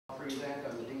present.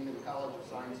 I'm the Dean of the College of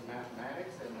Science and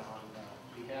Mathematics, and on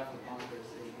behalf of Montclair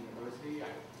State University, I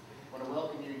want to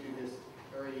welcome you to this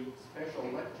very special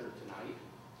lecture tonight.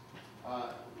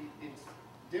 It's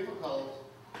difficult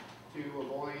to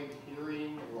avoid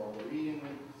hearing or reading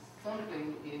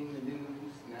something in the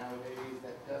news nowadays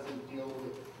that doesn't deal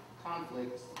with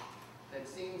conflicts that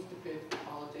seems to pit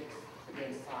politics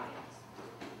against science.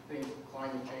 Things like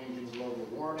climate change and global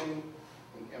warming,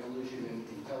 evolution and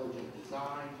intelligent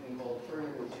design, and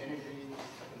alternative energy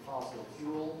and fossil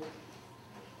fuel.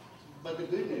 But the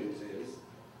good news is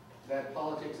that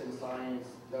politics and science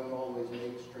don't always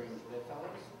make strange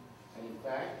bedfellows, and in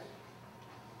fact,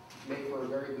 make for a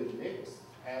very good mix,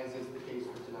 as is the case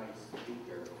for tonight's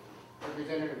speaker.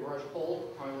 Representative Rush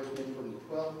Holt, Congressman from the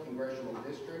 12th Congressional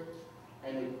District,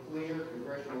 and a clear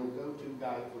congressional go-to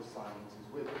guide for science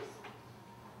is with us.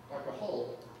 Dr.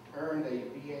 Holt earned a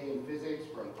BA in physics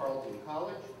from Carleton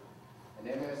College, an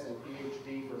MS and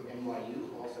PhD from NYU,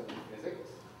 also in physics.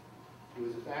 He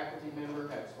was a faculty member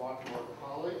at Swarthmore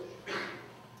College,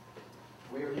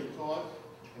 where he taught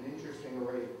an interesting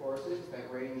array of courses that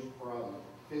ranged from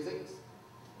physics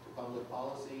to public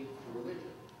policy to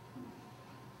religion.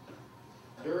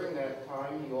 During that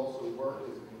time, he also worked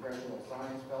as a Congressional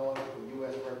Science Fellow for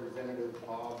U.S. Representative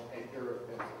Bob Edgar of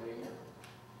Pennsylvania.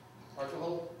 Dr.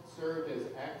 Holt served as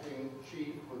acting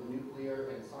chief for the Nuclear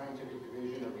and Scientific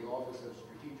Division of the Office of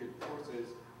Strategic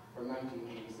Forces from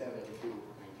 1987 to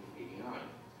 1989.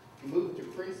 He moved to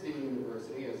Princeton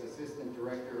University as assistant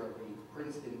director of the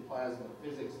Princeton Plasma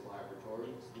Physics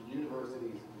Laboratory, the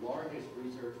university's largest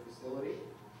research facility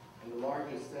and the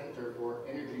largest center for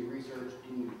energy research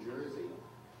in New Jersey,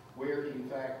 where he in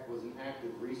fact was an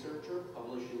active researcher,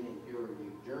 publishing in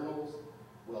peer-reviewed journals,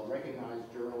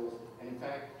 well-recognized journals, and in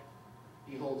fact,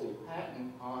 he holds a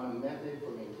patent on a method for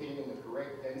maintaining the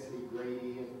correct density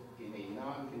gradient in a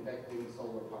non-convecting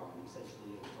solar pond,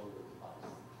 essentially a solar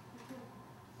device.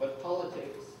 But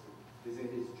politics is in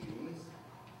his genes.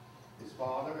 His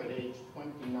father, at age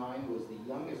 29, was the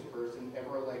youngest person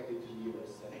ever elected to the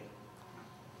U.S. Senate.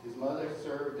 His mother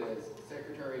served as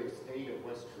Secretary of State of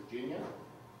West Virginia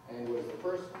and was the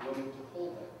first woman to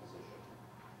hold that position.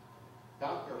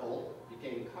 Dr. Holt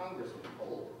became Congressman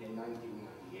Holt in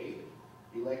 1998.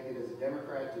 Elected as a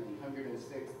Democrat to the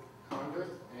 106th Congress,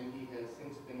 and he has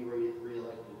since been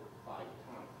re-elected 5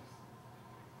 times.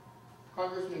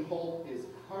 Congressman Holt is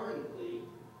currently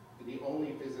the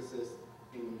only physicist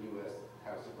in the U.S.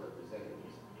 House of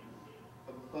Representatives.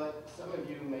 But some of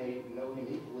you may know him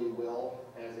equally well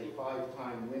as a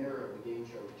 5-time winner of the game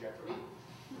show Jeopardy,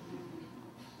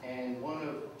 and one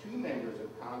of 2 members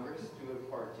of Congress to have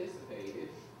participated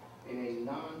in a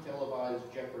non-televised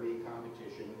Jeopardy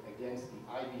competition against the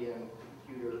IBM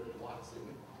computer Watson,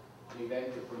 an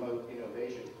event to promote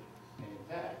innovation. And in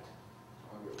fact,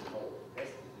 Congressman Holt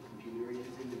tested the computer in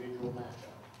his individual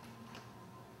matchup.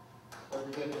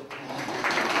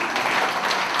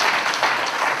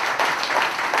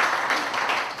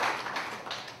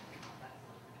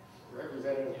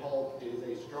 Representative Holt is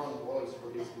a strong voice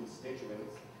for his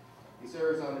constituents. He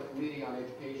serves on the Committee on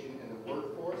Education and the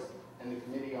Workforce and the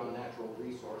Committee on Natural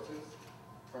Resources.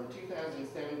 From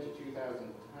 2007 to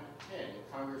 2010,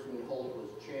 Congressman Holt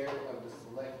was chair of the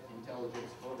Select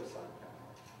Intelligence Oversight Panel.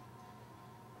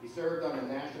 He served on the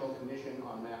National Commission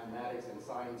on Mathematics and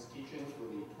Science Teaching for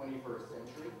the 21st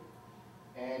Century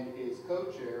and is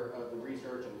co-chair of the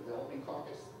Research and Development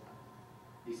Caucus.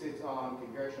 He sits on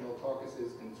congressional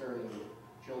caucuses concerning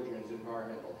children's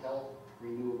environmental health,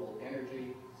 renewable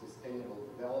energy, sustainable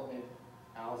development,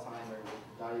 Alzheimer's,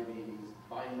 diabetes,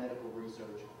 biomedical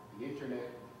research, the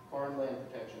internet, foreign land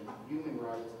protection, human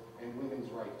rights, and women's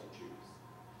right to choose.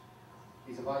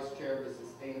 He's a vice chair of the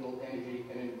Sustainable Energy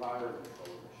and Environment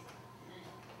Coalition.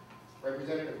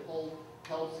 Representative Holt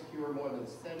helped secure more than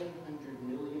 $700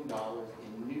 million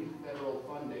in new federal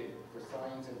funding for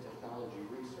science and technology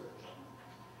research.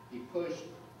 He pushed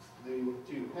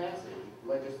to passage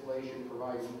legislation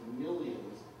providing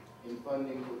millions in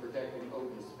funding for protecting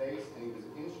open space, and he was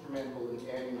instrumental in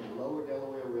adding the Lower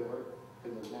Delaware River to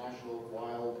the National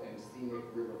Wild and Scenic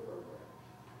River Program.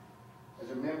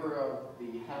 As a member of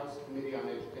the House Committee on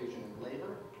Education and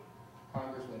Labor,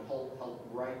 Congressman Holt helped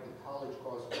write the College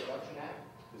Cost Reduction Act.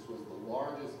 This was the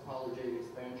largest college aid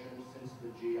expansion since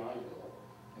the GI Bill,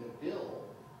 and a bill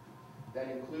that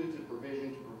includes a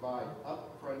provision to provide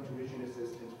upfront tuition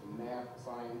assistance for math,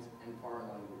 science, and foreign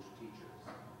language teachers.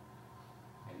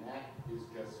 And that is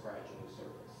just scratching the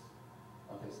surface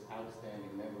of this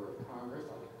outstanding member of Congress.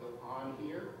 I could go on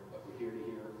here, but we're here to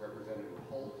hear Representative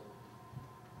Holt.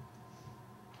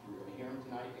 We're going to hear him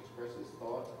tonight express his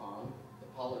thoughts on the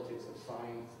politics of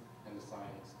science and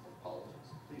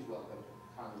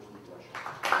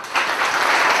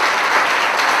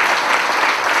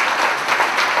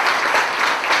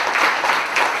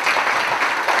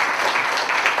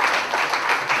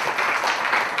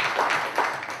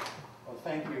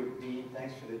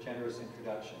generous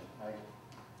introduction.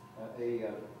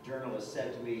 A journalist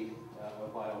said to me a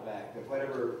while back that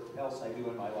whatever else I do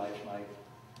in my life, my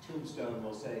tombstone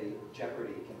will say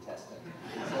Jeopardy contestant.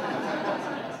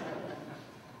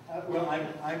 Well,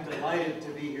 I'm delighted to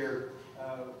be here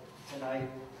tonight,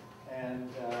 and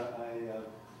I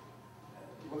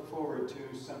look forward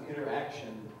to some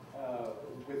interaction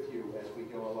with you as we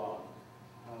go along.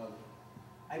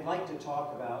 I'd like to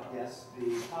talk about, yes,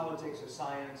 the politics of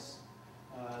science,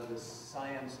 the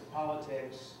science of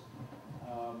politics.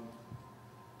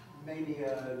 Maybe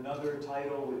another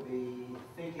title would be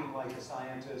Thinking Like a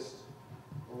Scientist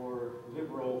or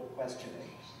Liberal Questioning.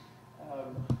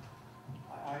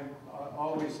 I'm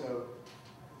always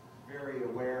very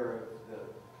aware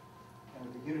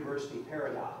of the university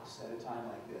paradox at a time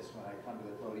like this when I come to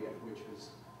the podium, which was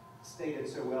stated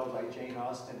so well by Jane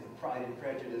Austen in Pride and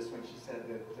Prejudice when she said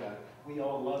that we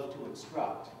all love to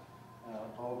instruct,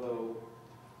 although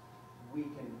we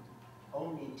can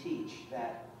only teach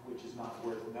that which is not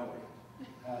worth knowing.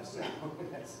 So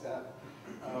that's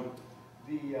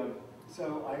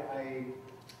so I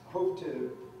hope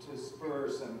to spur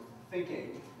some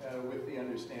thinking with the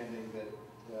understanding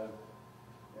that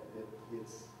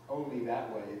it's only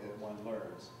that way that one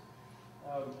learns.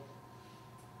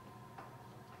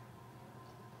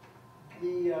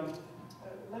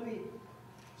 Let me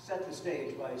set the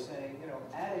stage by saying,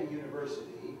 at a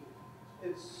university,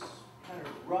 it's kind of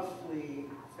roughly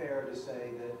fair to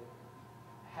say that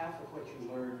half of what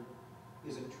you learn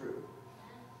isn't true,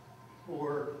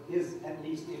 or is at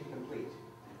least incomplete.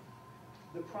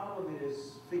 The problem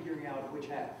is figuring out which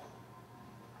half.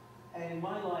 And in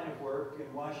my line of work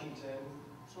in Washington,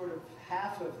 sort of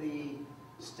half of the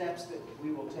steps that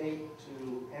we will take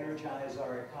to energize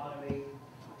our economy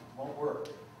won't work.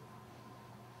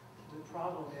 The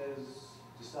problem is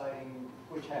deciding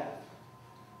which half.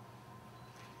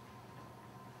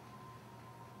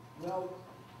 Well,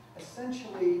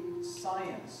 essentially,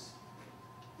 science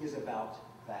is about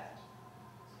that.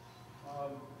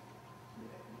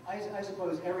 I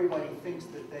suppose everybody thinks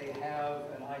that they have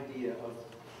an idea of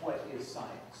what is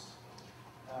science.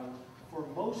 For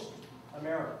most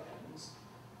Americans,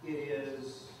 it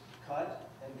is cut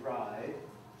and dried,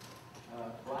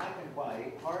 black and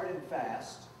white, hard and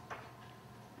fast,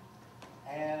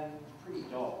 and pretty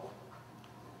dull.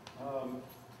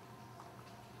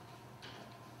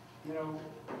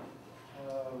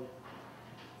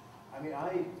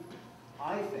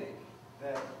 I think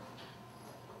that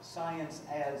science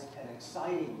adds an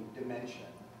exciting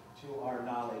dimension to our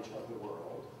knowledge of the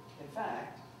world. In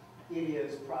fact, it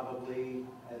is probably,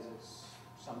 as it's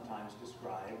sometimes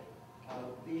described,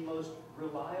 the most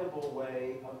reliable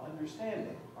way of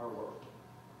understanding our world.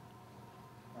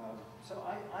 So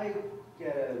I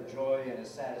get a joy and a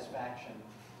satisfaction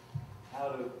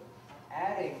out of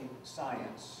adding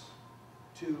science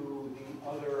to the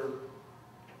other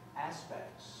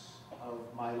aspects of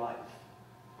my life,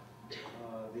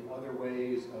 the other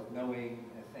ways of knowing,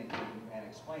 thinking, and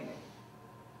explaining.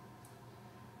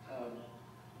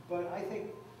 But I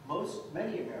think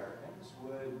many Americans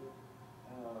would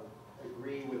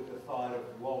agree with the thought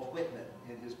of Walt Whitman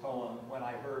in his poem, When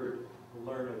I Heard the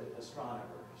Learned Astronomer.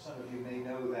 Some of you may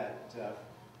know that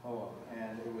poem,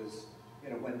 and it was,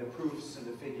 when the proofs and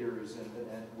the figures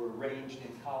and were ranged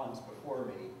in columns before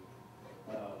me,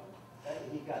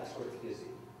 he got sort of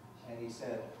dizzy, and he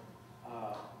said,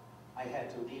 I had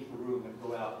to leave the room and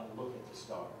go out and look at the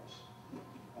stars.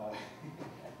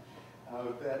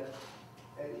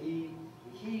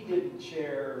 He didn't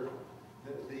share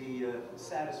the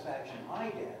satisfaction I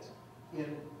get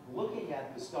in looking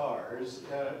at the stars,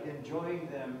 enjoying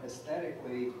them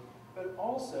aesthetically, but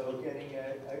also getting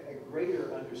a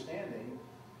greater understanding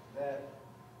that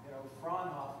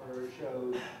Fraunhofer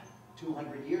showed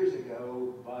 200 years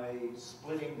ago by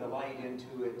splitting the light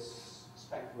into its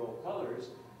spectral colors,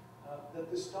 that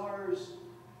the stars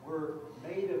were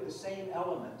made of the same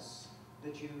elements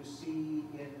that you see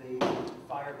in the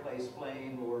fireplace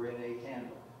flame or in a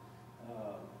candle.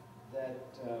 That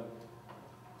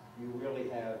you really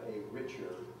have a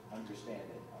richer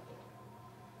understanding of it.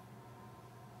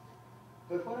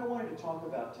 But what I wanted to talk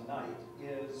about tonight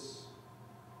is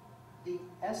the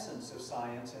essence of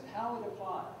science and how it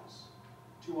applies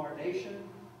to our nation,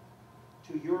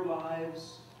 to your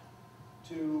lives,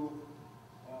 to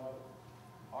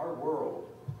our world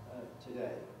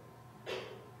today.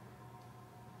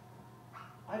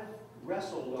 I've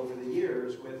wrestled over the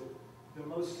years with the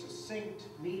most succinct,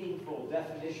 meaningful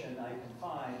definition I can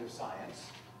find of science,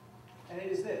 and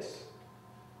it is this.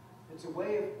 It's a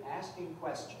way of asking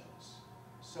questions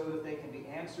so that they can be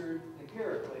answered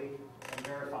empirically and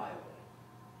verifiably.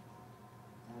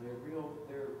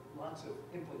 There are lots of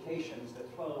implications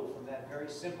that flow from that very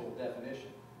simple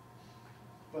definition.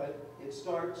 But it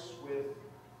starts with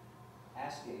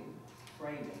asking,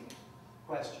 framing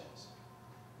questions.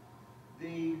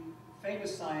 The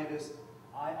famous scientist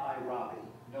I. Rabi,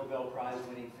 Nobel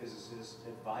Prize-winning physicist,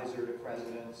 advisor to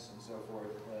presidents and so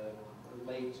forth,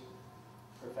 late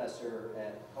professor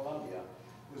at Columbia,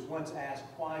 was once asked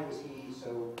why was he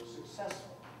so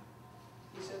successful.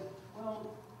 He said,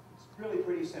 well, it's really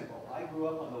pretty simple. I grew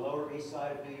up on the Lower East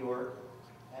Side of New York,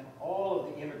 and all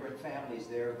of the immigrant families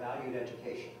there valued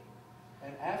education.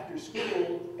 And after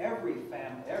school, every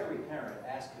parent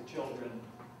asked the children,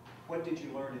 what did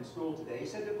you learn in school today? He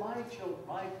said that my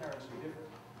parents were different.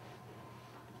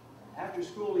 After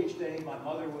school each day, my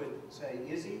mother would say,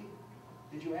 Izzy,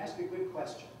 did you ask a good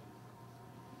question?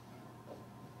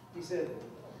 He said,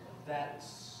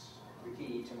 that's the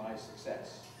key to my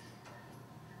success.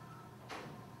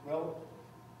 Well,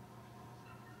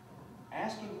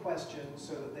 asking questions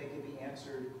so that they can be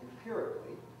answered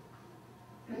empirically,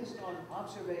 based on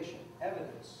observation,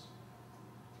 evidence,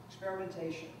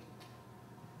 experimentation,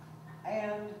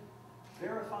 and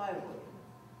verifiably,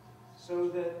 so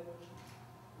that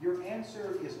your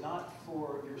answer is not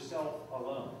for yourself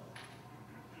alone,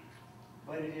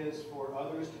 but it is for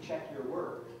others to check your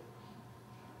work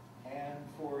and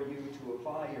for you to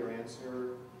apply your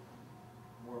answer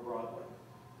more broadly.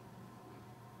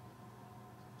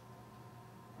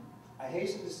 I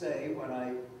hasten to say, when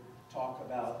I talk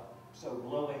so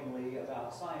glowingly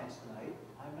about science tonight,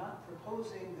 I'm not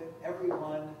proposing that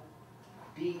everyone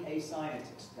be a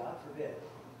scientist, God forbid.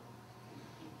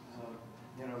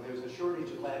 There's a shortage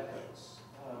of lab coats.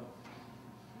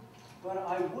 But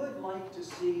I would like to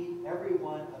see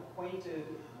everyone acquainted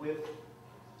with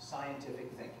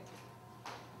scientific thinking.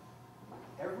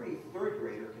 Every third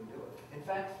grader can do it. In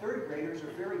fact, third graders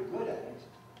are very good at it.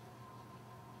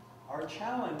 Our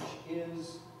challenge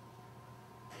is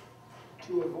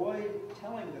to avoid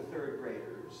telling the third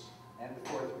graders and the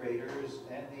fourth graders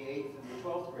and the 8th and the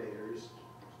 12th graders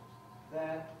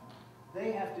that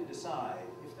they have to decide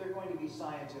if they're going to be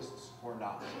scientists or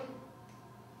not.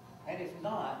 And if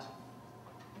not,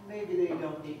 maybe they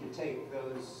don't need to take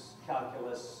those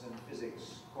calculus and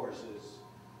physics courses.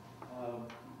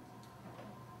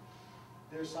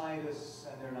 They're scientists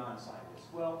and they're non-scientists.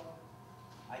 Well,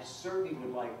 I certainly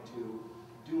would like to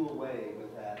do away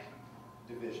with that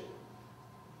division.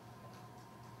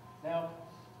 Now,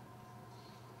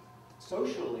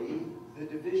 socially, the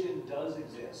division does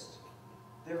exist.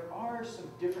 There are some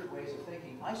different ways of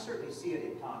thinking. I certainly see it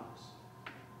in Congress.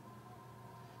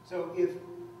 So if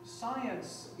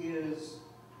science is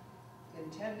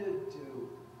intended to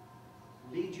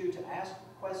lead you to ask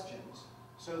questions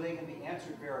so they can be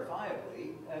answered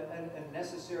verifiably, a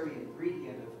necessary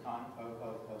ingredient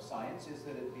of science is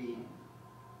that it be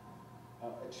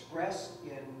expressed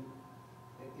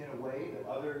in a way that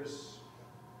others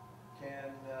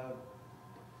can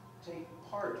take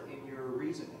part in your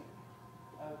reasoning,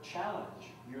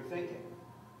 challenge your thinking.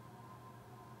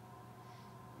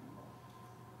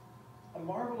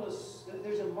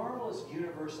 There's a marvelous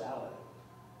universality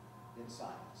in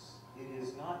science. It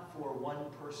is not for one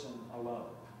person alone.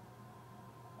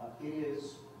 It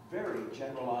is very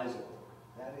generalizable.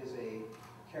 That is a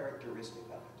characteristic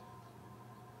of it.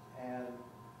 And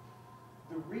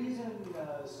the reason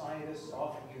scientists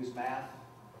often use math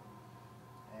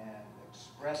and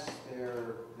express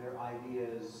their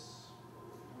ideas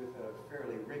with a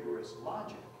fairly rigorous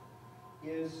logic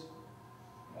is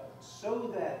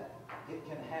so that it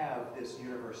can have this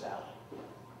universality,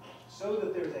 so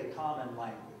that there's a common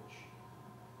language.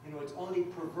 It's only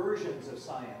perversions of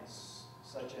science,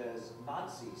 such as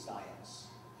Nazi science,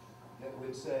 that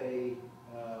would say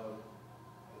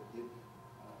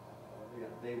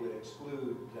they would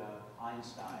exclude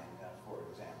Einstein, for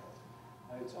example.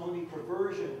 It's only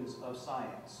perversions of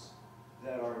science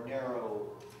that are narrow,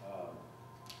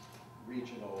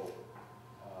 regional,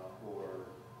 or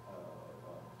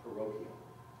parochial.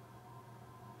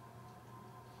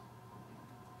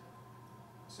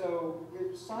 So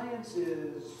if science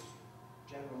is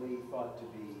generally thought to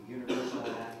be universal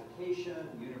in application,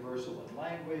 universal in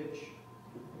language,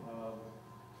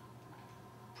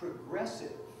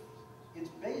 progressive, it's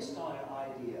based on an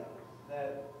idea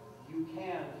that you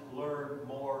can learn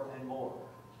more and more,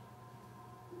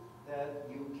 that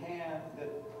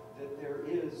there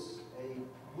is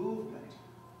a movement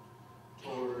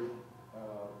toward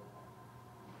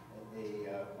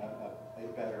a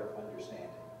better understanding.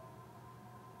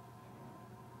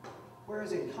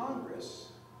 Whereas in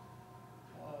Congress,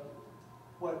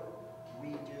 what we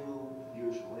do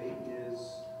usually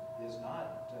is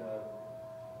not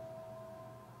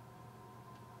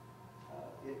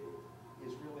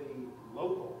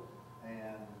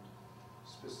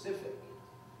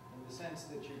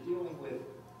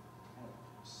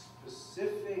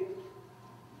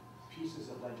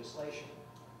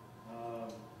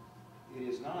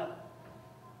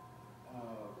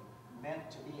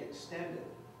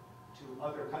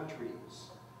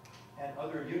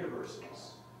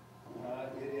universes.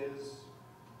 It is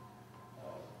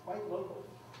quite local.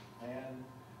 And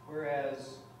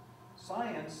whereas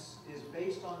science is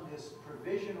based on this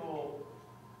provisional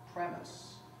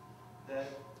premise that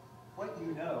what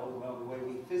you know, well, the way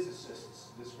we physicists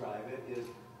describe it, is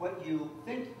what you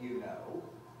think you know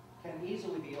can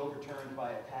easily be overturned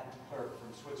by a patent clerk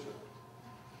from Switzerland,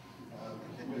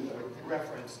 with a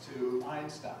reference to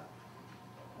Einstein.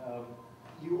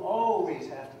 You always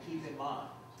have to keep in mind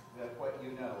that what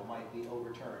you know might be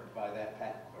overturned by that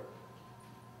patent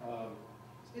clerk.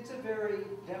 It's a very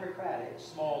democratic,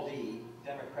 small d,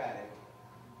 democratic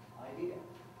idea.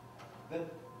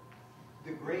 That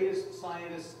the greatest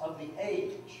scientists of the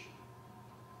age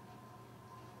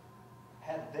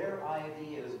had their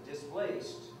ideas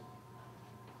displaced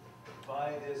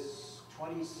by this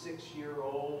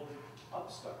 26-year-old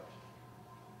upstart.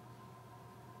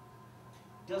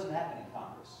 Doesn't happen in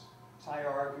Congress. It's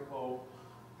hierarchical.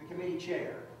 The committee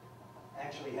chair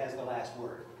actually has the last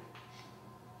word.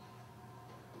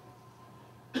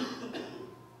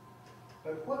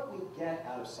 But what we get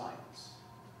out of science,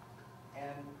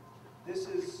 and this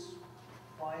is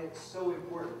why it's so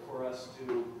important for us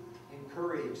to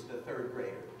encourage the third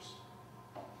graders,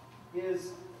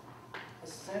 is a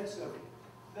sense of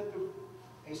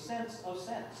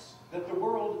sense, that the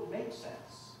world makes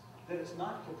sense, that it's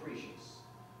not capricious,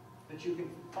 that you can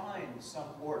find some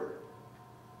order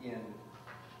in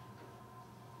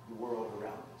the world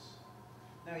around us.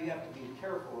 Now you have to be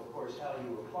careful, of course, how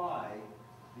you apply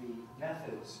the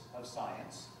methods of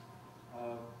science.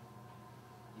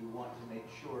 You want to make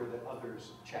sure that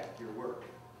others check your work.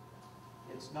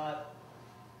 It's not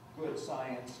good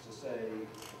science to say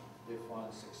if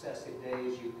on successive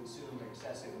days you consume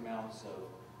excessive amounts of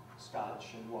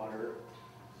scotch and water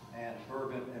and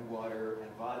bourbon and water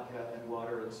and vodka and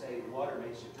water and say water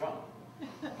makes you drunk.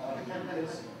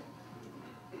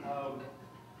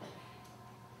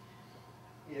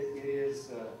 It is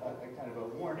a kind of a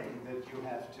warning that you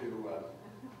have to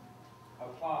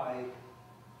apply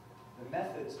the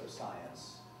methods of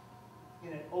science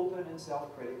in an open and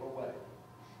self-critical way.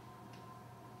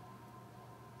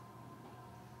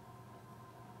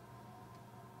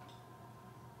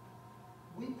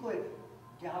 We put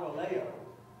Galileo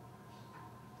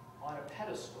on a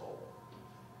pedestal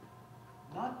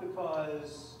not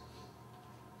because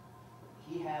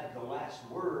he had the last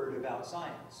word about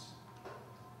science.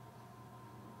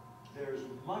 There's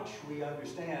much we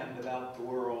understand about the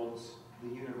worlds,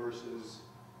 the universes,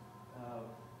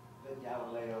 that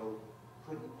Galileo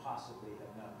couldn't possibly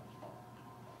have known.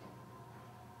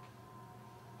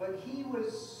 But he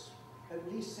was, at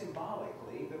least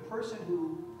symbolically, the person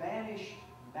who banished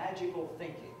magical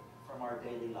thinking from our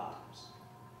daily lives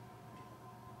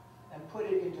and put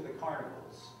it into the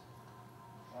carnivals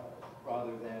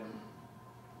rather than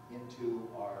into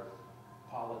our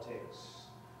politics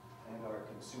and our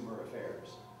consumer affairs.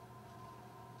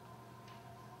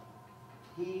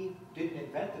 He didn't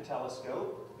invent the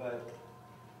telescope, but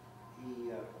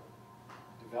he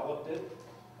developed it.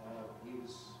 He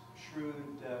was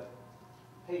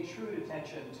paid shrewd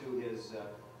attention to his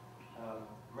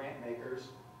grant makers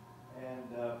and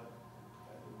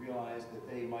realized that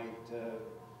they might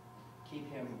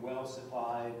keep him well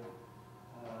supplied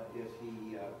if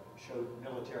he showed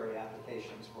military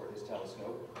applications for his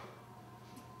telescope.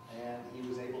 And he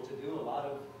was able to do a lot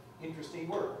of interesting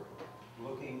work,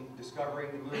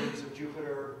 discovering the moons of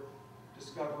Jupiter,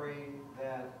 discovering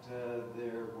that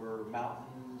there were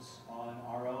mountains on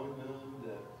our own moon,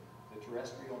 the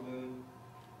terrestrial moon,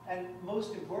 and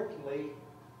most importantly,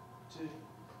 to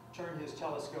turn his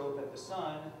telescope at the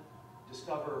sun,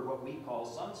 discover what we call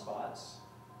sunspots,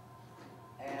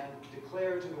 and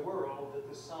declare to the world that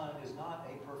the sun is not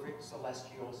a perfect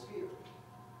celestial sphere.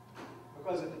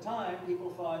 Because at the time,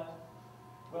 people thought,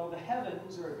 well, the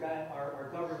heavens are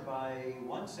governed by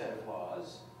one set of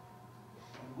laws,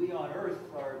 and we on Earth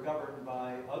are governed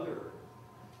by other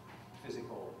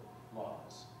physical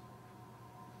laws.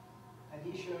 And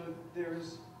he showed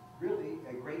there's really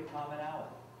a great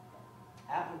commonality.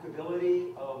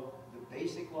 Applicability of the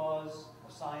basic laws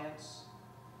of science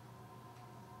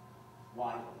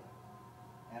widely.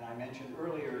 And I mentioned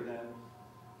earlier that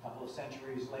a couple of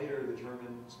centuries later, the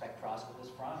German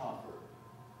spectroscopist Fraunhofer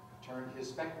turned his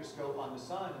spectroscope on the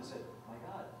sun and said, my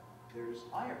God, there's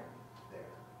iron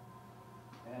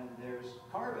there. And there's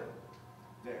carbon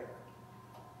there.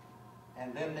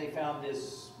 And then they found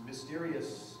this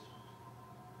mysterious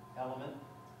element,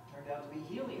 turned out to be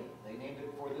helium. They named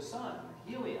it for the sun,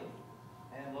 helium.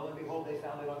 And lo and behold, they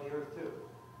found it on the Earth too.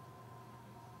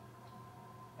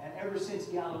 And ever since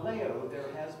Galileo, there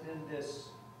has been this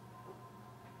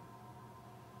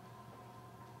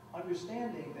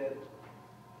understanding that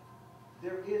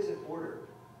there is an order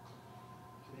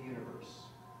to the universe.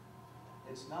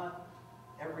 It's not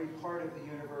every part of the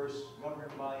universe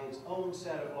governed by its own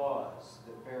set of laws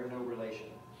that bear no relation.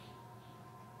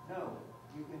 No,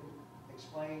 you can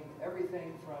explain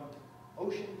everything from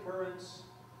ocean currents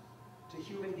to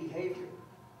human behavior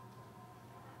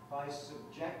by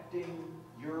subjecting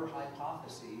your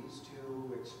hypotheses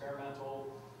to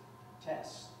experimental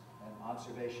tests and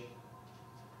observation.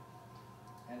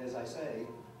 And as I say,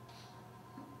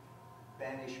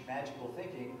 banish magical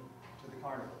thinking to the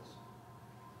carnivals.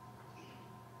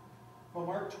 Well,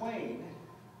 Mark Twain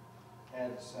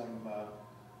had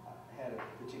had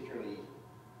a particularly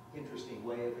interesting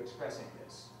way of expressing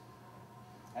this.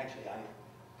 Actually,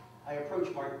 I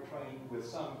approach Mark Twain with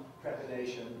some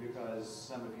trepidation because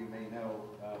some of you may know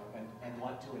and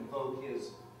want to invoke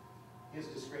his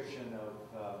description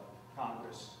of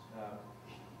Congress.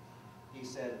 He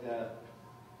said,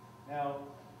 now,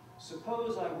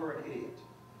 suppose I were an idiot.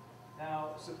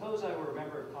 Now, suppose I were a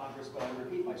member of Congress, but I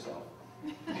repeat myself.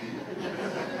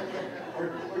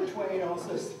 or Twain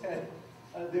also said,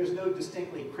 there's no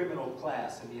distinctly criminal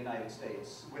class in the United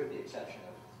States, with the exception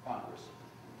of Congress.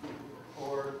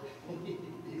 Or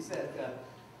he said,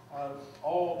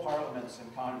 all parliaments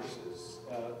and congresses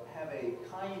have a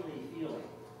kindly feeling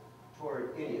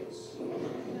toward idiots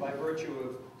by virtue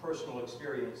of personal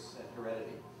experience and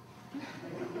heredity.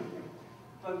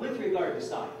 But with regard to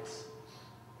science,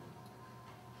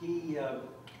 he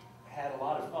had a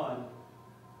lot of fun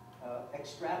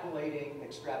extrapolating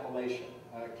extrapolation,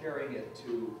 carrying it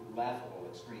to laughable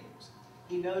extremes.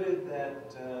 He noted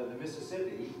that the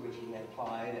Mississippi, which he had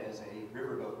plied as a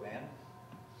riverboat man,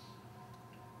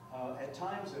 at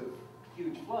times of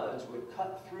huge floods would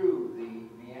cut through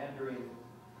the meandering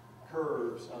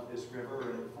curves of this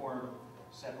river and form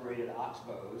separated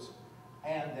oxbows,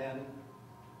 and then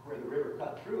where the river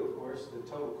cut through, of course, the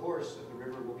total course of the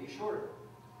river will be shorter.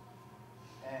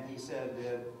 And he said,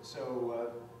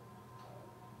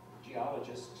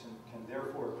 geologists can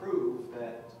therefore prove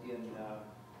that in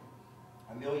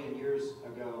 1,000,000 years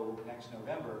ago, next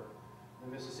November, the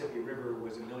Mississippi River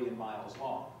was 1,000,000 miles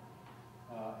long.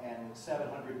 And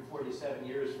 747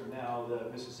 years from now, the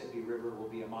Mississippi River will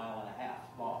be 1.5 miles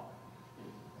long.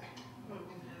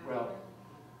 Well,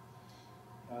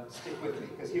 stick with me,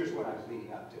 because here's what I was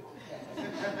leading up to.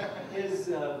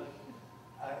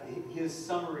 His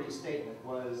summary statement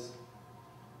was,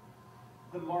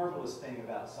 the marvelous thing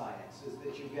about science is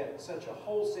that you get such a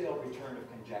wholesale return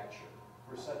of conjecture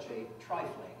for such a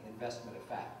trifling investment of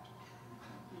fact.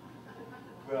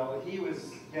 Well, he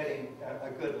was getting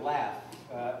a good laugh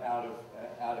out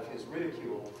of his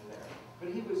ridicule there, but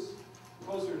he was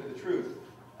closer to the truth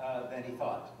than he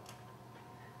thought.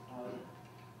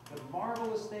 The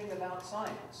marvelous thing about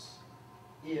science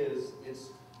is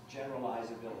its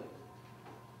generalizability.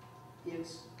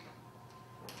 Its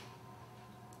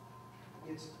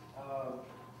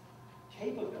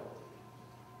capability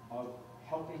of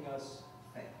helping us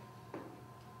think.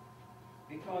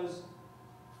 Because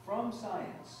from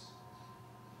science,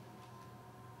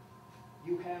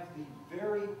 you have the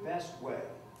very best way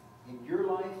in your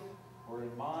life, or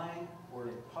in mine, or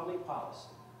in public policy,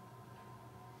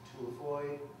 to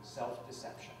avoid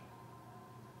self-deception.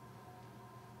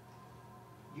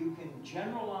 You can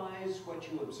generalize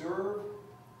what you observe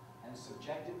and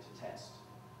subject it to test,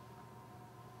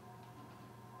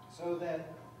 so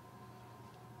that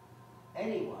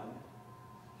anyone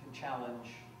can challenge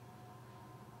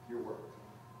your work.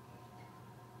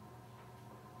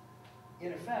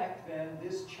 In effect, then,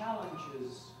 this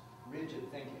challenges rigid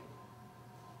thinking.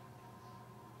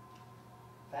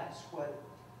 That's what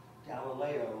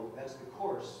Galileo, that's the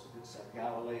course that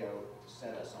Galileo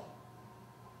set us on.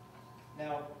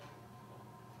 Now,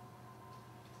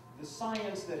 the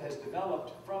science that has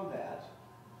developed from that,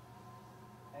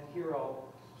 and here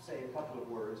I'll say a couple of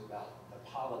words about the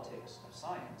politics of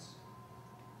science,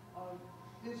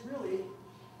 is really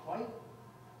quite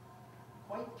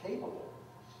capable.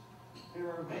 There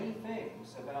are many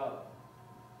things about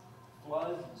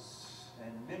floods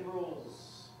and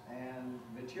minerals and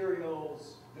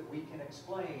materials that we can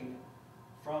explain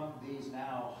from these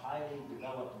now highly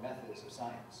developed methods of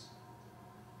science.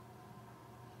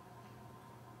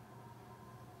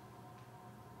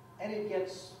 And it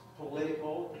gets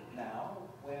political now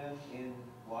when in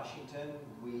Washington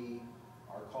we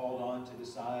are called on to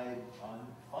decide on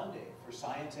funding for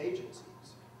science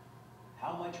agencies,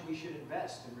 how much we should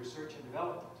invest in research and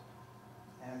development,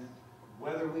 and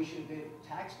whether we should give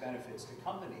tax benefits to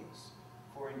companies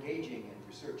for engaging in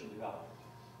research and development.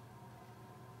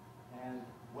 And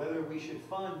whether we should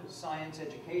fund science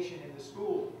education in the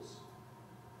schools,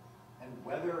 and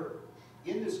whether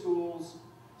in the schools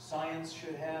science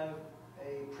should have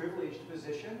a privileged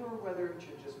position or whether it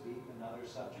should just be another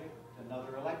subject,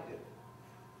 another elective.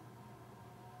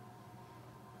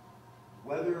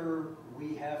 Whether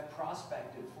we have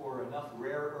prospected for enough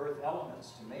rare earth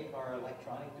elements to make our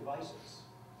electronic devices.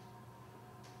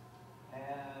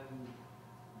 And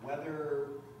whether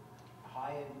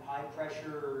high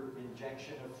pressure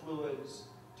injection of fluids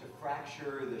to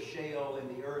fracture the shale in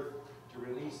the earth to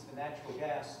release the natural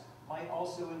gas might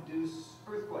also induce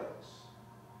earthquakes.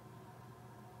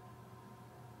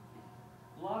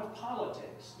 A lot of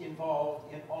politics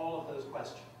involved in all of those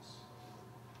questions.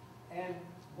 And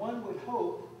one would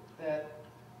hope that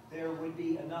there would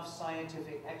be enough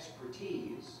scientific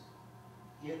expertise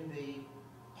in the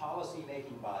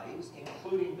policy-making bodies,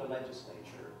 including the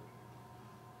legislature,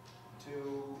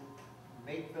 to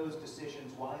make those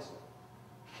decisions wisely.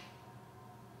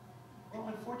 Well,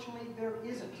 unfortunately, there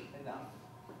isn't enough.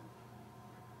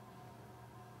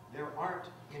 There aren't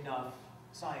enough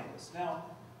scientists. Now,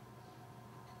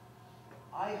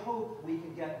 I hope we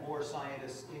can get more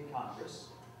scientists in Congress,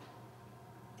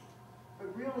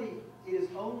 but really, it is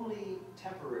only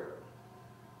temporary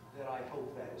that I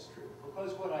hope that is true.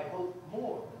 Because what I hope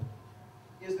more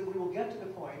is that we will get to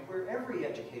the point where every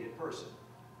educated person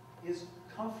is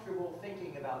comfortable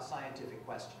thinking about scientific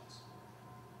questions.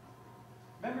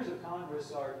 Members of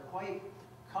Congress are quite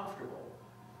comfortable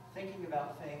thinking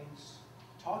about things,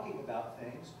 talking about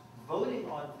things, voting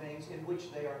on things in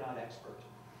which they are not expert.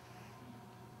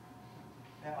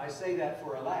 Now, I say that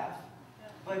for a laugh,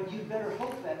 but you'd better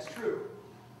hope that's true,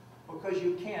 because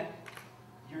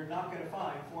you're not going to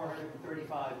find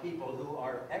 435 people who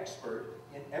are expert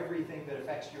in everything that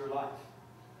affects your life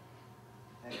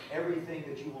and everything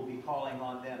that you will be calling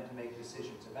on them to make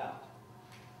decisions about.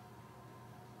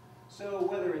 So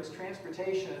whether it's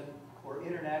transportation or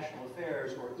international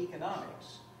affairs or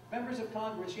economics, members of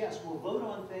Congress, yes, will vote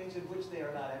on things in which they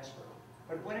are not expert.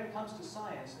 But when it comes to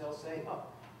science, they'll say, oh,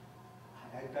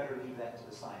 I'd better leave that to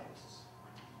the scientists.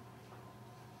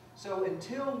 So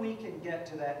until we can get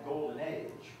to that golden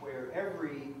age where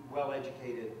every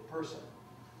well-educated person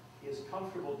is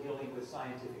comfortable dealing with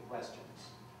scientific questions,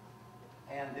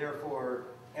 and therefore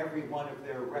every one of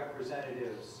their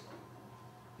representatives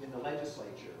in the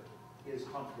legislature is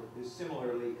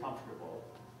similarly comfortable,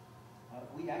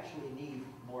 we actually need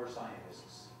more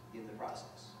scientists in the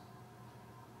process.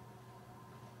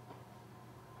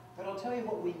 But I'll tell you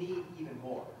what we need even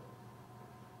more.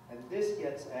 And this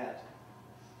gets at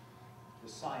the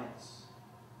science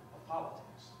of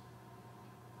politics.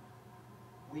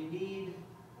 We need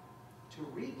to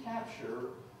recapture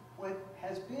what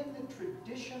has been the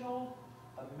traditional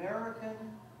American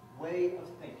way of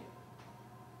thinking,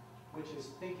 which is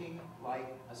thinking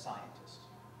like a scientist.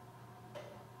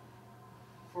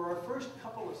 For our first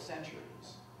couple of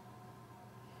centuries,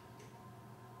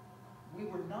 we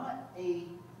were not a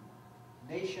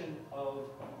nation of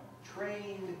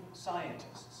trained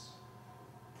scientists,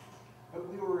 but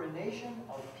we were a nation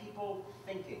of people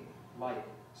thinking like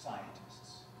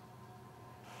scientists.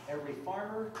 Every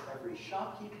farmer, every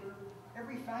shopkeeper,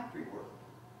 every factory worker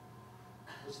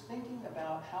was thinking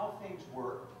about how things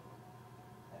work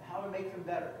and how to make them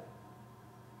better.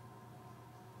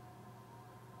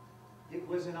 It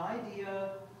was an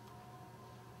idea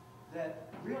that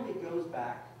really goes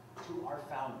back to our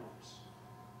founders.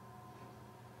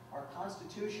 Our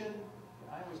Constitution,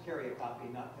 I always carry a copy,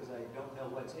 not because I don't know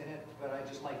what's in it, but I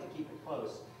just like to keep it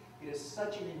close. It is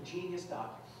such an ingenious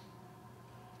document.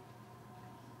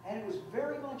 And it was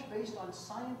very much based on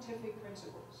scientific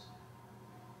principles.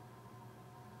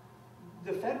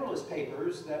 The Federalist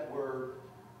Papers that were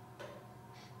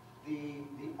the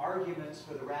arguments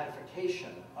for the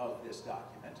ratification of this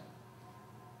document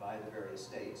by the various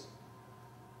states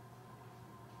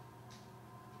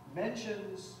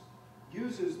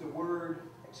uses the word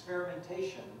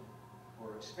experimentation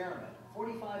or experiment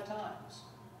 45 times.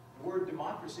 The word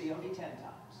democracy only 10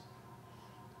 times.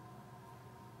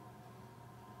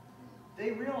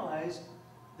 They realized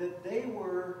that they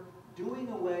were doing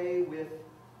away with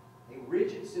a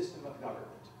rigid system of government,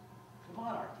 the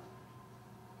monarchy.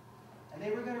 And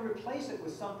they were going to replace it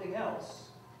with something else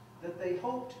that they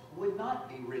hoped would not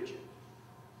be rigid.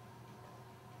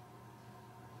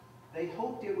 They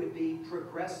hoped it would be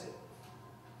progressive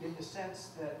in the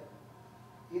sense that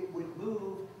it would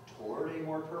move toward a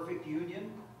more perfect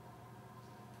union,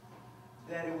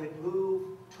 that it would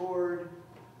move toward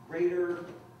greater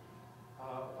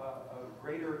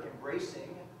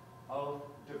embracing of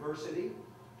diversity,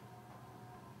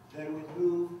 that it would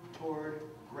move toward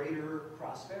greater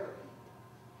prosperity.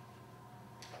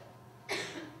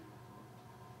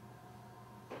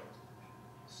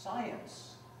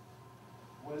 Science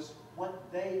was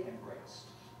what they embraced.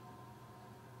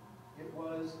 It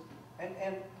was,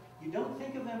 and you don't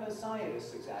think of them as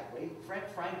scientists exactly.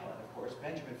 Franklin, of course,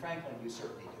 Benjamin Franklin, you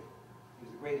certainly do. He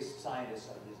was the greatest scientist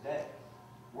of his day,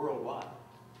 worldwide.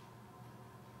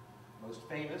 Most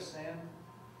famous and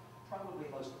probably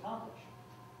most accomplished.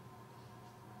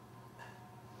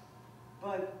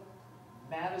 But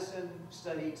Madison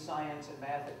studied science and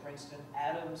math at Princeton.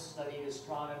 Adams studied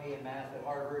astronomy and math at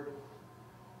Harvard.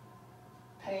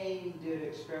 Paine did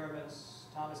experiments,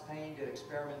 Thomas Paine did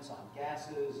experiments on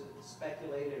gases and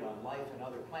speculated on life on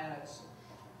other planets.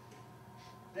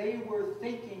 They were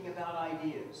thinking about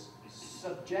ideas,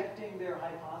 subjecting their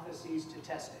hypotheses to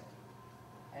testing,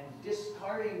 and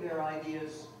discarding their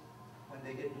ideas when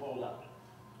they didn't hold up.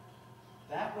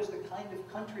 That was the kind of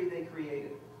country they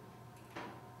created,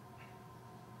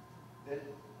 that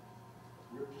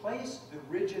replaced the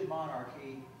rigid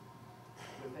monarchy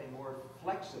with a more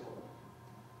flexible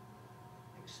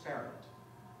experiment.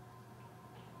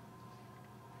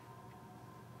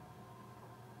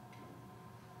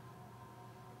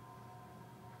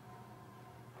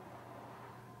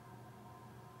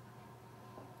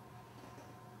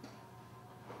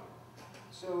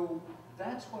 So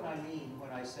that's what I mean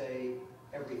when I say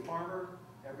every farmer,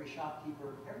 every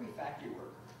shopkeeper, every factory worker.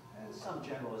 And some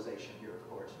generalization here, of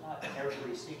course, not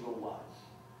every single one,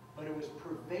 but it was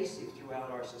pervasive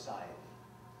throughout our society.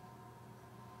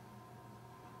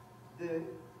 The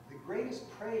greatest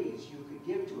praise you could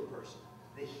give to a person,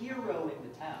 the hero in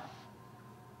the town,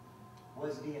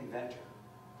 was the inventor.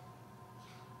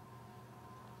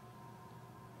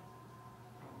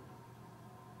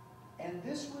 And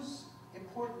this was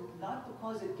important not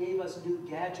because it gave us new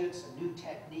gadgets and new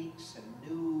techniques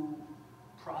and new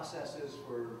processes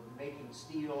for making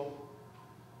steel,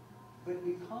 but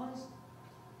because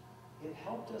it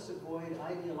helped us avoid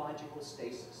ideological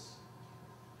stasis.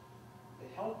 It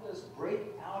helped us break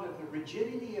out of the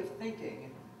rigidity of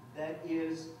thinking that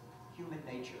is human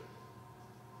nature.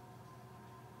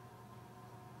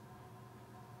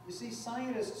 You see,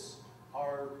 scientists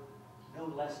are no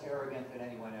less arrogant than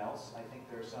anyone else. I think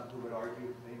there are some who would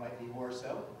argue they might be more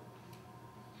so.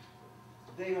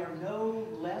 They are no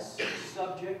less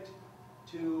subject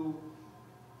to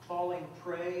falling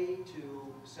prey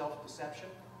to self-deception.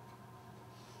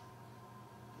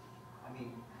 I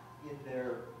mean, in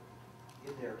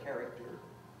their character.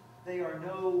 They are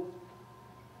no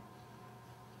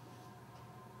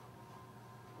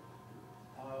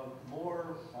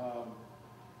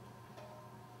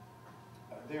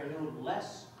they're no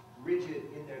less rigid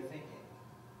in their thinking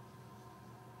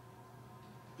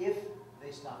if they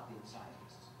stop being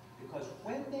scientists. Because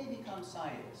when they become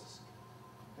scientists,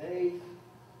 they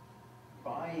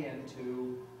buy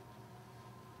into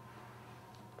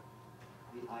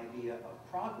the idea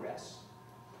of progress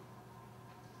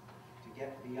to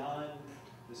get beyond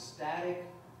the static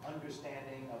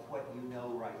understanding of what you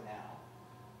know right now.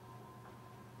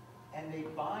 And they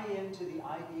buy into the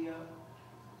idea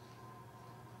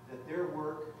that their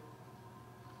work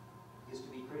is to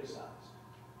be criticized.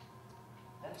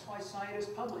 That's why scientists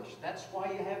publish. That's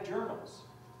why you have journals.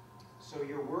 So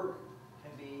your work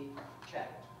can be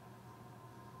checked.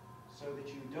 So that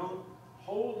you don't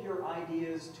hold your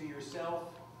ideas to yourself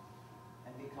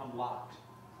and become locked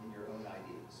in your own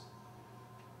ideas.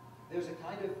 There's a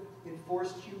kind of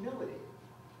enforced humility.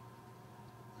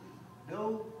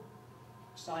 No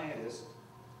scientist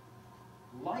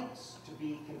likes to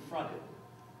be confronted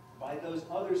by those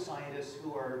other scientists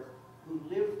who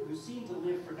seem to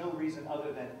live for no reason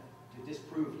other than to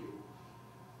disprove you,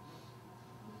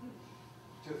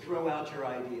 to throw out your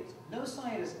ideas. No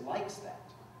scientist likes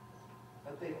that,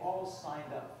 but they've all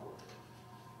signed up for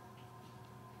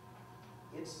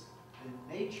it. It's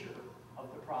the nature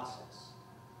of the process.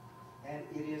 And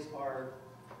it is our,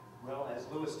 well, as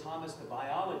Lewis Thomas, the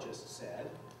biologist, said,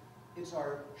 it's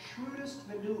our shrewdest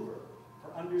maneuver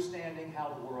for understanding how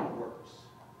the world works.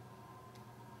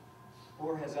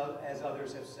 Or as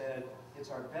others have said, it's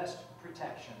our best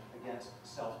protection against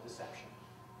self-deception.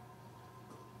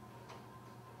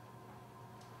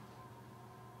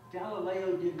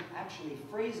 Galileo didn't actually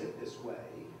phrase it this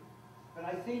way, but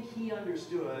I think he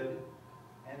understood,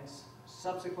 and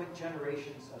subsequent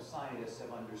generations of scientists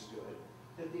have understood,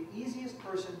 that the easiest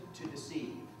person to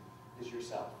deceive is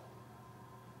yourself.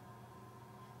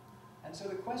 And so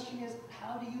the question is,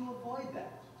 how do you avoid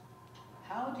that?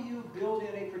 How do you build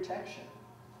in a protection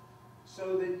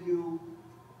so that you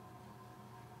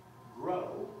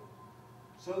grow,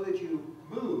 so that you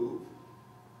move,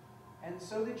 and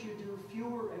so that you do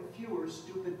fewer and fewer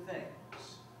stupid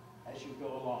things as you go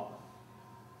along.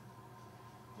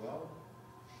 Well,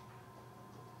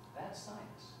 that's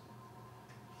science.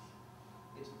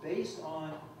 It's based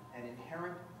on an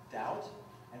inherent doubt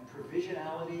and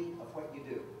provisionality of what you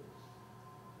do.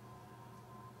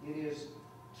 It is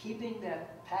keeping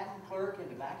that patent clerk in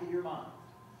the back of your mind.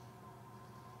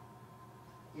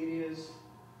 It is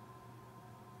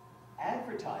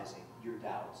advertising your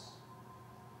doubts,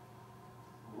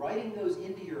 writing those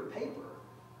into your paper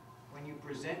when you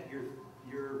present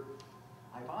your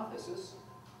hypothesis,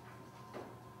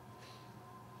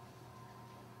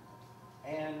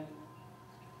 and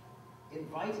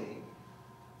inviting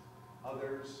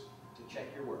others to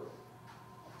check your work.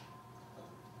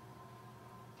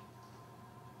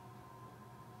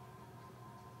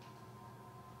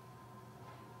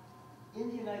 In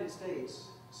the United States,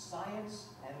 science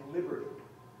and liberty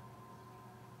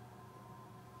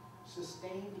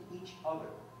sustained each other.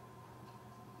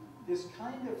 This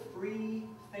kind of free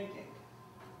thinking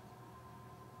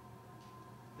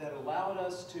that allowed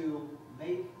us to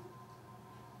make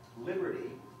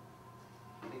liberty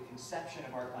the conception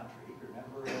of our country.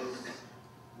 Remember, as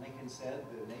Lincoln said,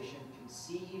 the nation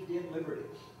conceived in liberty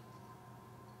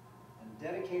and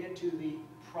dedicated to the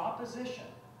proposition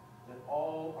that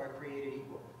all are created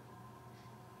equal.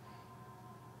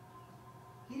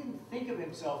 He didn't think of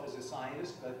himself as a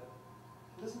scientist, but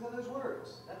listen to those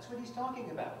words. That's what he's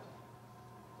talking about.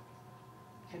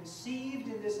 Conceived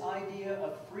in this idea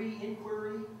of free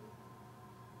inquiry,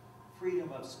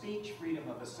 freedom of speech, freedom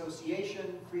of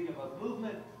association, freedom of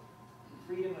movement,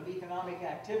 freedom of economic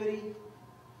activity,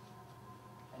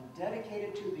 and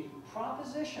dedicated to the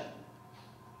proposition,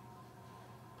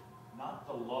 not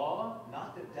the law,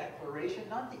 not the declaration,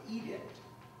 not the edict,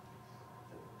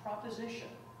 the proposition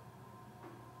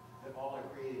that all are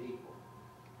created equal,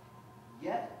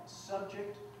 yet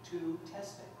subject to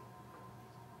testing.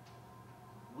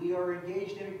 We are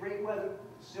engaged in a great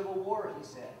civil war, he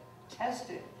said,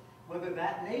 testing whether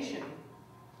that nation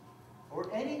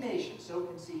or any nation so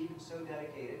conceived and so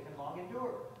dedicated can long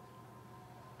endure.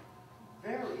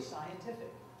 Very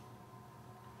scientific.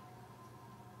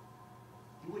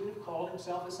 He wouldn't have called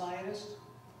himself a scientist,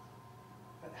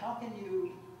 but how can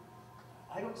you,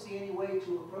 I don't see any way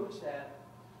to approach that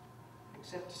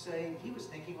except to say he was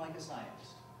thinking like a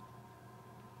scientist.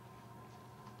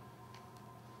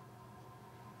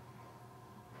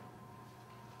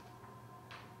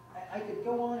 I could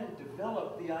go on and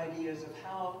develop the ideas of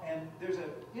how, and there's an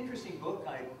interesting book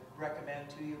I recommend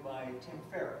to you by Tim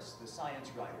Ferriss, the science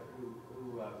writer, who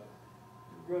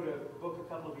wrote a book a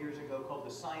couple of years ago called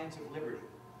The Science of Liberty.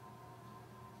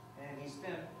 And he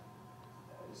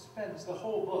spends the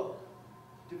whole book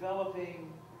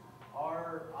developing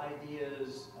our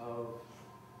ideas of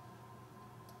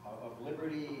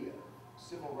liberty,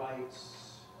 civil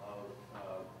rights, of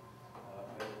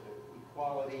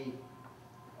equality,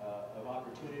 of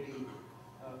opportunity,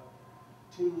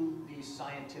 to these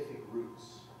scientific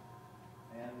roots,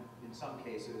 and in some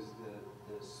cases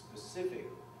the specific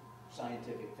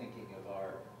scientific thinking of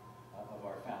our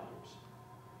founders.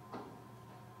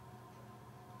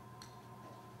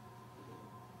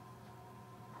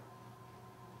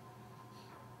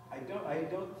 I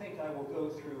don't think I will go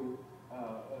through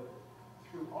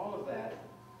all of that,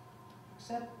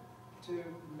 except to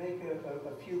make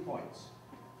a few points.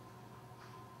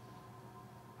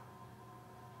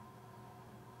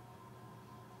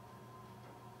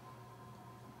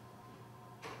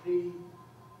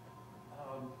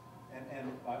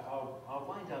 I'll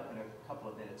wind up in a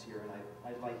couple of minutes here, and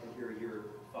I'd like to hear your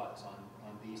thoughts on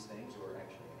these things, or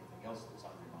actually anything else that's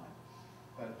on your mind.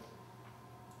 But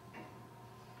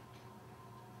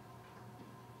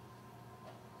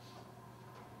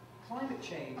climate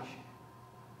change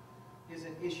is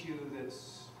an issue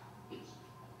that's, it's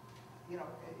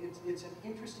an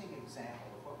interesting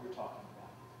example of what we're talking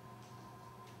about.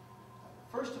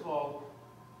 First of all,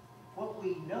 what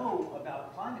we know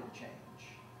about climate change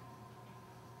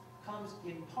comes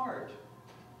in part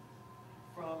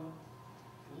from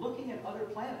looking at other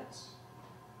planets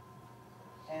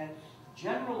and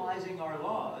generalizing our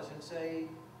laws and say,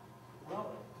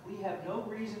 well, we have no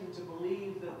reason to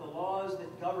believe that the laws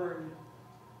that govern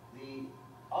the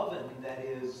oven that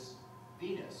is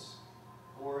Venus,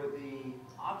 or the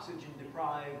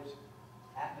oxygen-deprived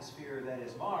atmosphere that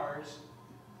is Mars,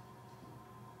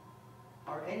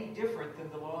 are any different than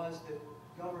the laws that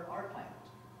govern our planet.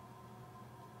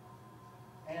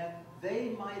 And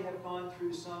they might have gone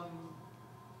through some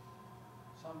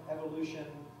evolution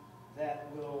that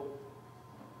will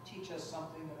teach us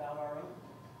something about our own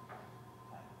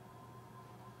planet.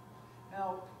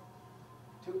 Now,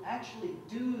 to actually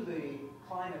do the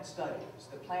climate studies,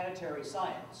 the planetary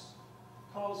science,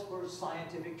 calls for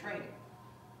scientific training.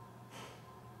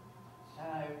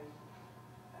 And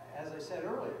as I said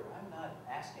earlier, I'm not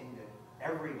asking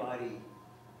that everybody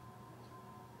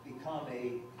become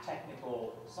a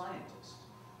technical scientist.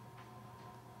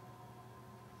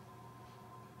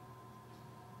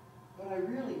 But I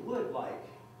really would like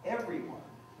everyone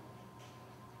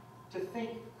to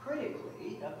think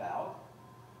critically about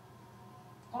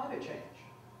climate change.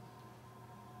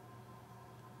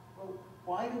 Well,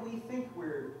 why do we think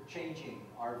we're changing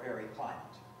our very climate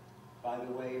by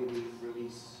the way we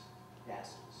release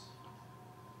gases?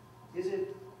 Is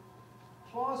it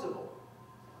plausible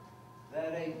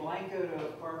that a blanket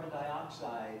of carbon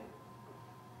dioxide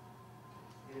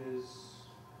is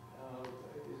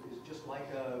just like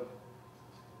a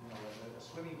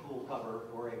swimming pool cover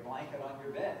or a blanket on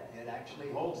your bed? It actually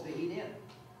holds the heat in.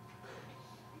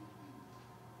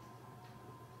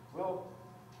 Well,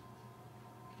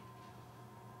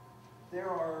 there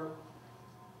are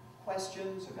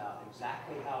questions about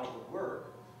exactly how it would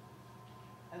work.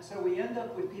 And so we end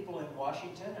up with people in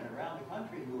Washington and around the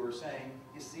country who are saying,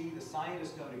 you see, the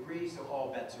scientists don't agree, so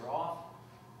all bets are off.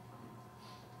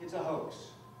 It's a hoax.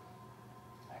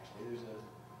 Actually, there's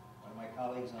one of my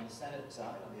colleagues on the Senate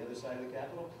side, on the other side of the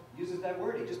Capitol, uses that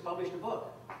word. He just published a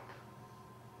book.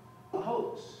 A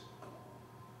hoax.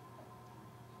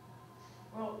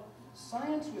 Well,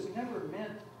 science was never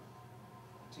meant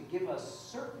to give us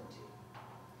certainty.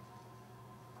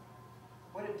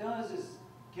 What it does is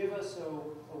give us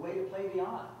a way to play the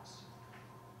odds.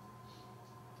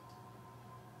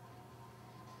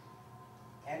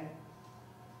 And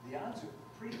the odds are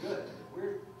pretty good.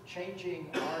 We're changing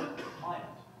our climate.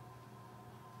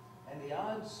 And the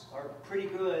odds are pretty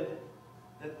good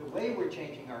that the way we're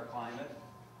changing our climate,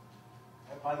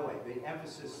 and by the way, the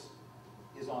emphasis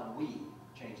is on we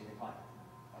changing the climate.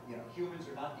 Humans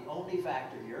are not the only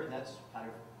factor here, and that's kind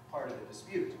of part of the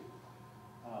dispute.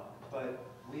 But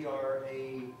we are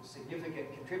a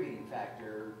significant contributing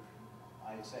factor.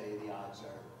 I'd say the odds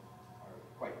are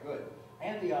quite good.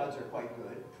 And the odds are quite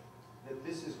good that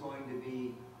this is going to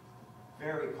be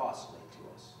very costly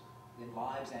to us in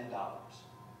lives and dollars.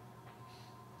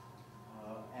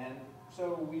 And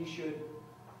so we should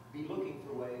be looking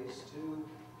for ways to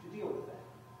deal with that.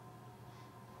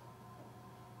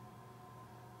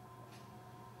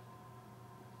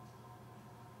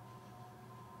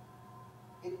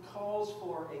 It calls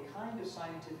for a kind of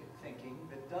scientific thinking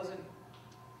that doesn't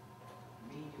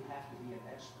mean you have to be an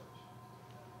expert.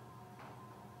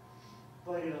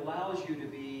 But it allows you to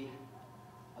be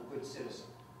a good citizen.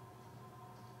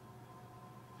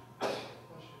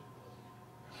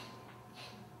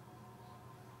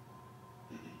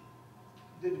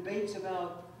 The debates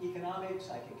about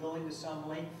economics, I could go into some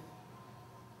length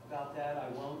about that, I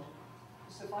won't.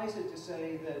 Suffice it to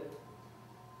say that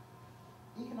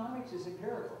economics is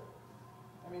empirical.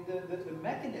 I mean, the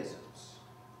mechanisms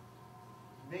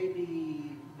may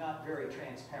be not very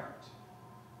transparent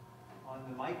on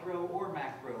the micro or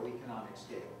macroeconomic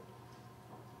scale.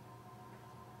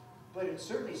 But it's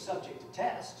certainly subject to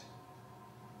test.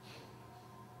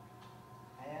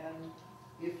 And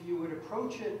if you would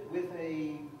approach it with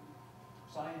a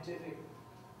scientific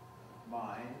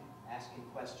mind, asking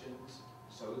questions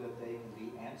so that they can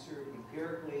be answered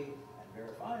empirically and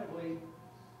verifiably,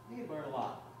 you can learn a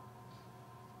lot.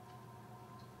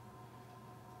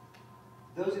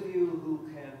 Those of you who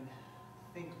can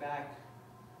think back,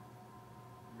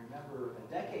 remember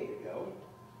a decade ago,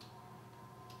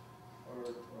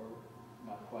 or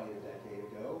not quite a decade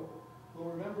ago, will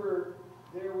remember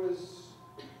there was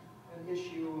an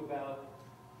issue about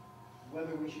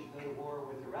whether we should go to war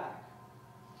with Iraq.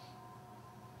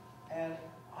 And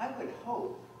I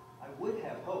would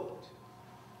have hoped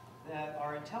that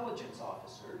our intelligence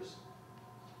officers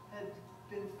had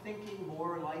been thinking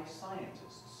more like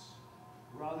scientists,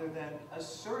 rather than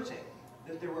asserting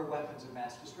that there were weapons of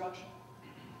mass destruction.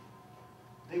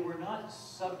 They were not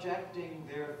subjecting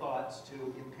their thoughts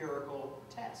to empirical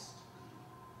test.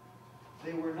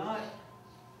 They were not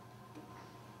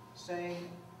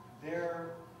saying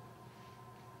their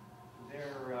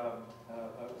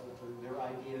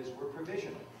ideas were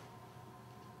provisional.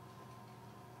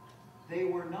 They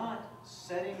were not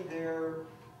setting their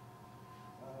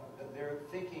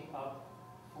thinking up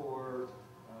for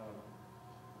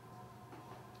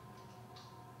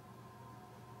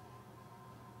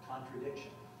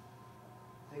contradiction.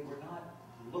 They were not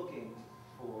looking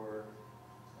for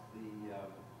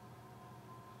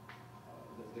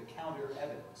the counter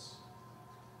evidence.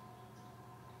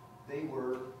 They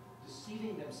were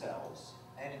deceiving themselves,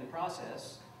 and in the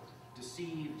process,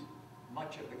 deceived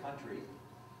much of the country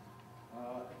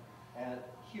at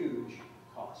huge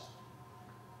cost.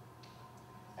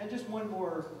 And just one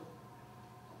more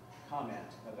comment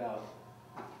about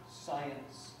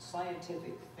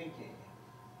scientific thinking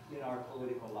in our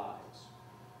political lives.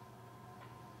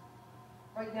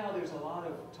 Right now, there's a lot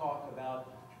of talk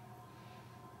about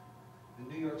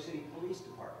the New York City Police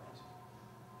Department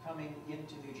coming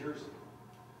into New Jersey,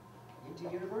 into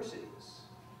universities,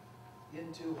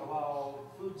 into halal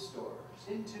food stores,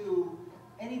 into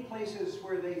any places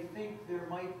where they think there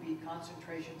might be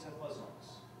concentrations of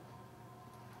Muslims,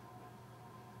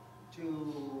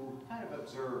 to kind of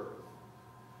observe.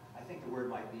 I think the word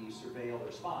might be surveil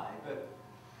or spy, but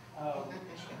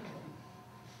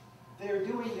they're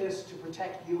doing this to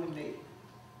protect you and me,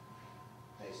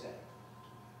 they say.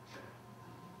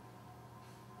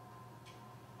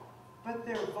 But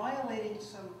they're violating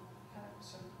some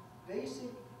basic,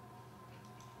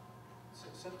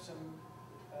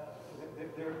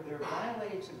 they're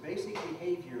violating some basic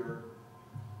behavior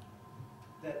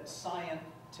that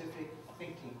scientific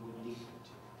thinking would lead them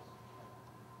to.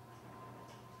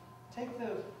 Take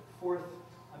the Fourth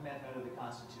Amendment of the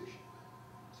Constitution.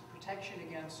 It's a protection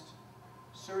against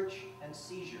search and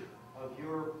seizure of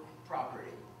your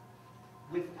property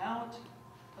without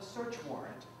a search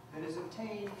warrant that is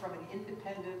obtained from an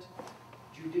independent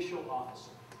judicial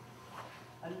officer.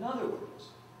 In other words,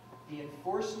 the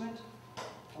enforcement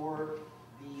or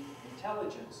the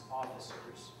intelligence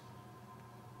officers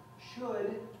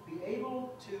should be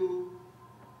able to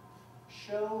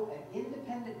show an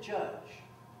independent judge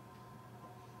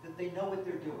that they know what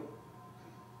they're doing,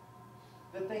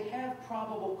 that they have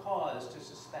probable cause to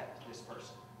suspect this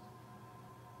person,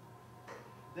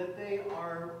 that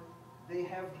they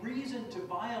have reason to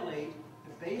violate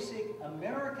the basic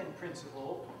American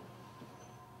principle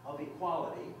of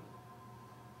equality,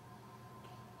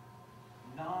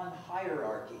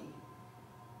 non-hierarchy,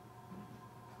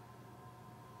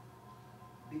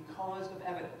 because of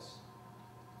evidence.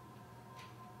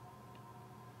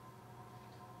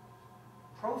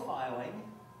 Profiling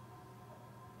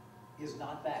is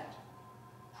not that.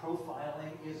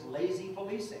 Profiling is lazy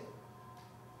policing.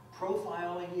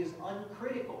 Profiling is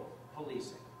uncritical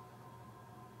policing.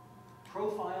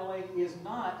 Profiling is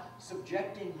not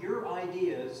subjecting your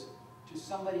ideas to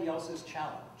somebody else's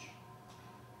challenge.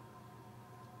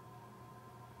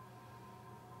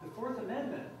 The Fourth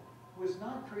Amendment was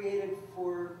not created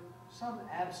for some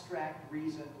abstract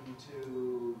reason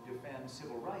to defend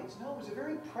civil rights. No, it was a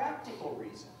very practical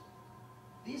reason.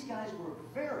 These guys were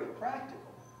very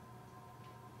practical.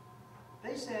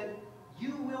 They said,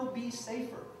 you will be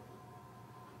safer.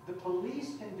 The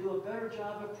police can do a better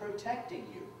job of protecting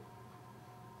you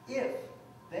if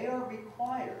they are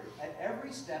required at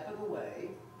every step of the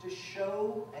way to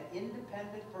show an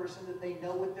independent person that they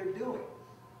know what they're doing,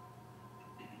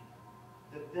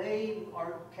 that they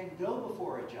can go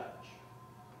before a judge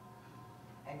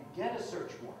and get a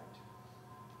search warrant.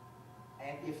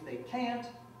 And if they can't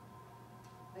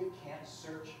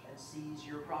search and seize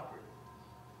your property.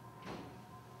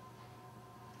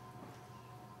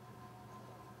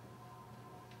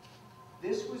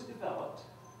 This was developed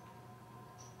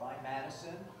by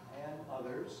Madison and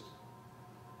others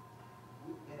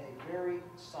in a very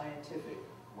scientific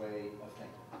way of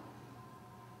thinking.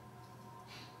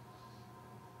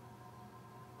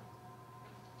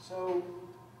 So,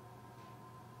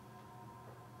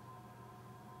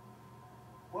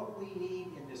 what we need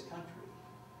in this country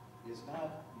is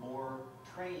not more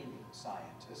trained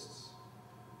scientists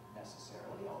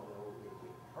necessarily, although it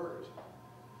would hurt.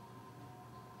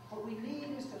 What we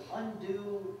need is to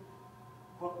undo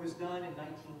what was done in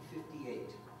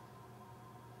 1958.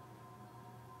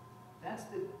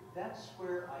 That's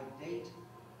where I date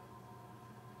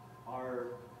our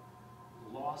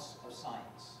loss of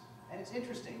science. And it's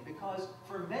interesting because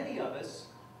for many of us,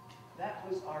 that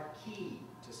was our key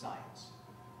to science.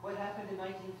 What happened in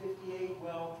 1958?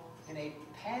 Well, in a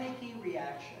panicky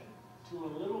reaction to a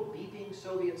little beeping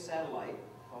Soviet satellite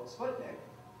called Sputnik,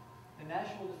 the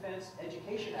National Defense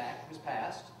Education Act was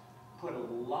passed, put a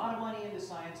lot of money into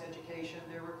science education.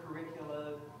 There were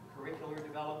curricular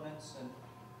developments, and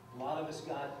a lot of us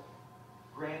got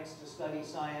grants to study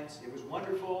science. It was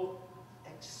wonderful,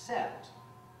 except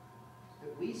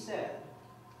that we said,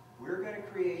 we're going to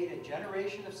create a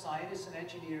generation of scientists and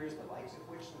engineers, the likes of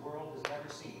which the world has never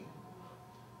seen.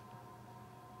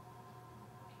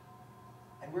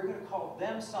 And we're going to call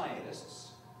them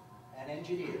scientists and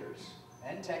engineers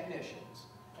and technicians.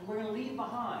 And we're going to leave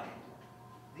behind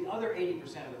the other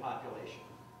 80% of the population.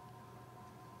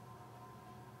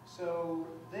 So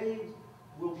they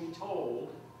will be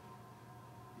told,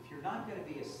 if you're not going to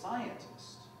be a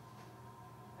scientist,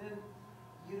 then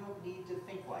you don't need to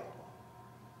think like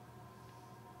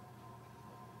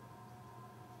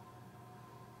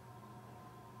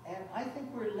one. And I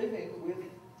think we're living with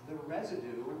the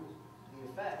residue, the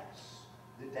effects,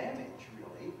 the damage,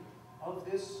 really, of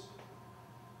this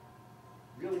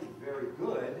really very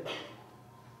good,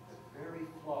 but very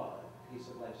flawed piece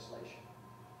of legislation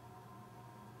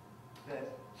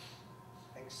that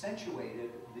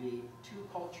accentuated the two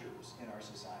cultures in our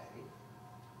society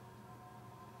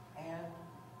and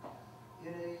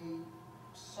in a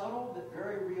subtle but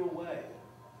very real way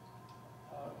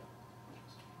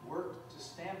worked to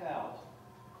stamp out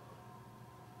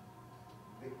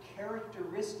the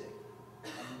characteristic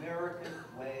American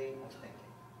way of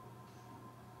thinking,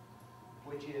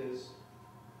 which is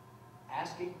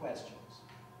asking questions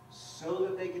so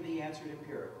that they can be answered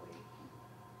empirically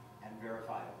and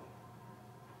verifiably.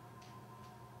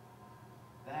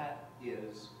 That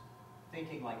is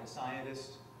thinking like a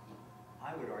scientist,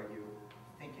 I would argue,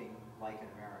 thinking like an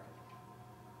American.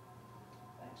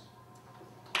 Thanks.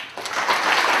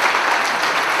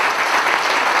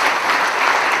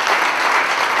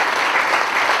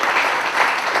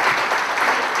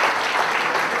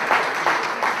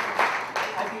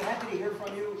 I'd be happy to hear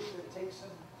from you, take some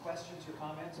questions or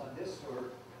comments on this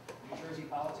or New Jersey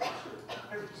politics or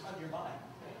whatever's on your mind.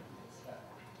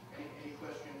 Any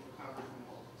questions for Congressman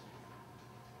Holt?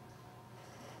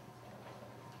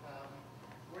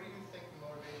 Where do you think the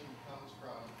motivation comes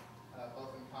from,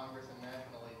 both in Congress and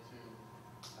nationally, to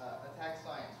attack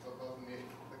science, both in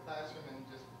the classroom and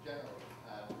just generally,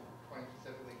 pointing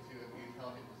specifically to the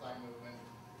intelligent design movement,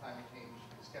 climate change,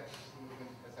 skepticism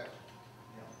movement, etc.?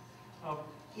 Yeah.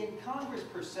 In Congress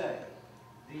per se,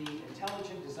 the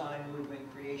intelligent design movement,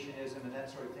 creationism, and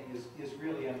that sort of thing is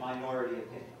really a minority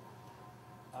opinion.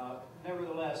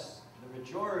 Nevertheless, the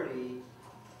majority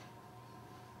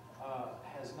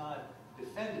has not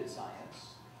defended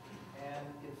science, and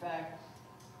in fact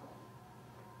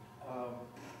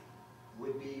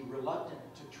would be reluctant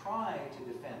to try to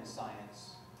defend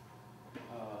science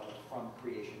from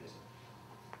creationism.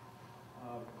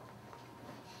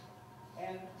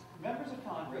 And members of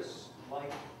Congress,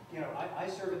 like, I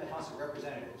serve in the House of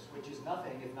Representatives, which is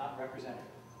nothing if not representative.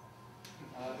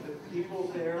 The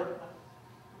people there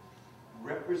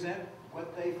represent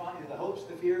what they find, the hopes,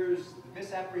 the fears, the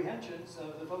misapprehensions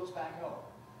of the folks back home.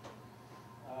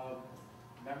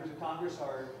 Members of Congress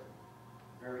are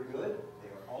very good. They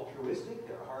are altruistic.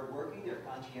 They're hardworking. They're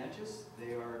conscientious.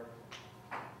 They are,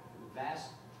 the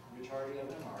vast majority of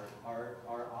them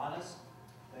are honest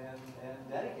and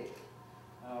dedicated.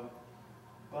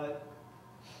 But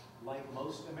like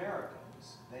most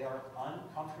Americans, they are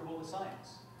uncomfortable with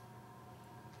science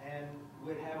and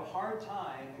would have a hard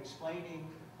time explaining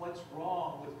what's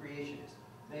wrong with creationism.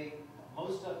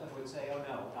 Most of them would say, oh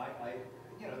no,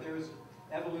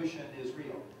 evolution is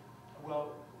real.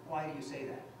 Well, why do you say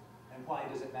that? And why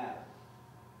does it matter?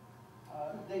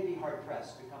 They'd be hard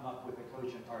pressed to come up with a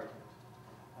cogent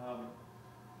argument.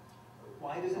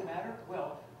 Why does it matter?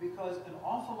 Well, because an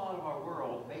awful lot of our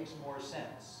world makes more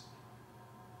sense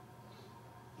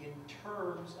in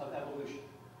terms of evolution.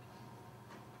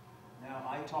 Now,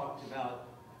 I talked about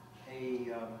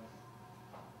a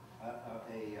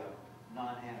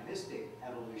non-animistic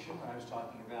evolution when I was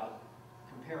talking about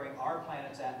comparing our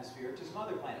planet's atmosphere to some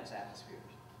other planet's atmospheres.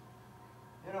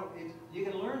 You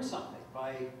can learn something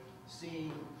by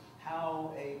seeing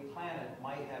how a planet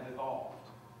might have evolved.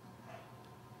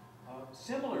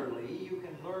 Similarly, you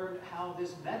can learn how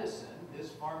this medicine, this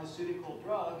pharmaceutical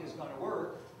drug, is going to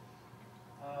work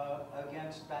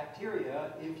against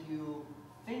bacteria if you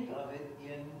think of it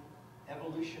in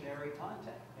evolutionary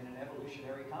context.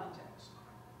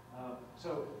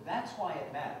 So that's why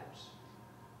it matters.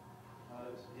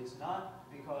 It's not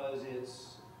because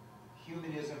it's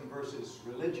humanism versus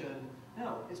religion.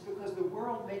 No, it's because the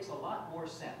world makes a lot more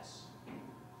sense,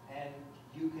 and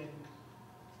you can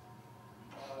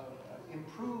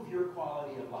improve your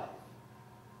quality of life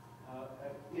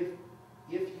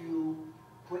if you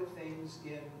put things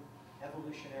in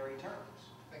evolutionary terms.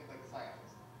 Think like a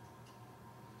scientist.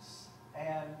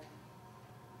 And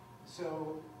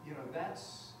so,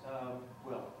 that's,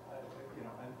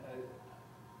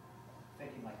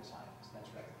 thinking like a scientist, that's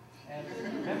right. And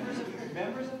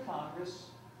members of Congress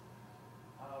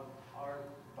are,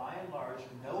 by and large,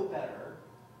 no better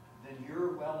than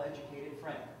your well-educated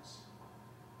friends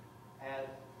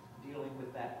at dealing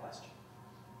with that question.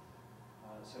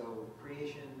 So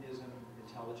creationism,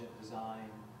 intelligent design,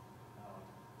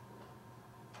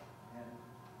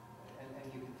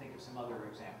 and you can think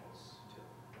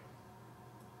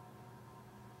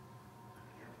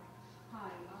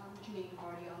Shanine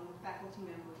Hardy. I'm a faculty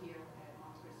member here at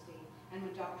Montclair State and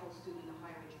a doctoral student in the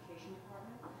higher education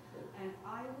department. And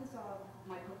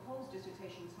my proposed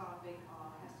dissertation topic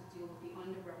has to deal with the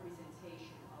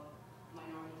underrepresentation of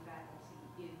minority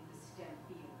faculty in the STEM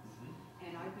fields.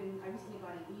 And I recently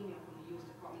got an email from the U.S.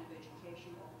 Department of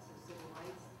Education, Office of Civil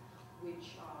Rights,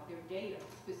 which their data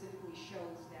specifically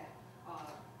shows that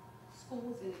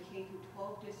schools in the K through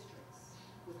 12 districts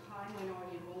with high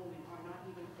minority enrollment are not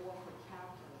even offered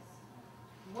calculus.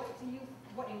 What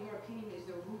in your opinion, is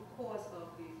the root cause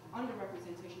of the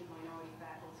underrepresentation of minority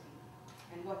faculty,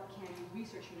 and what can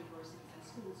research universities and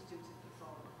schools do to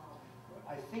solve the problem?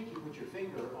 I think you put your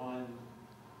finger on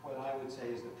what I would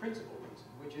say is the principal reason,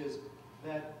 which is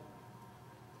that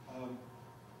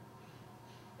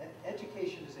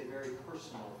education is a very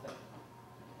personal thing.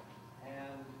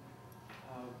 And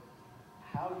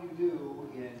how you do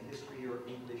in history or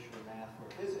English or math or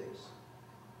physics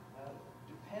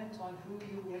depends on who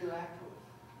you interact with.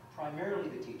 Primarily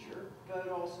the teacher, but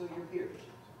also your peers.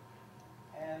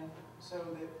 And so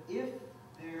that if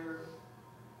there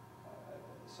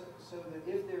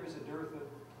is a dearth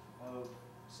of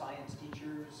science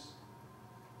teachers,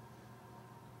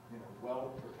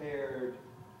 well prepared,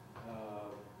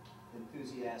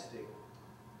 enthusiastic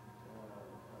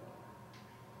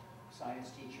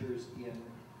science teachers in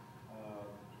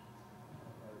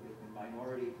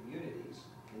minority communities,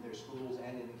 in their schools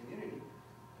and in the community,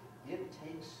 it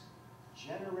takes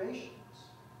generations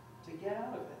to get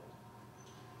out of it.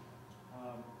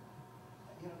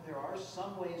 There are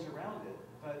some ways around it,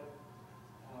 but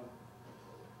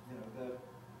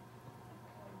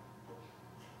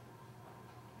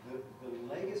the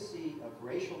legacy of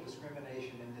racial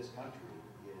discrimination in this country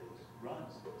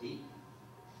runs deep,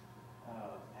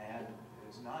 and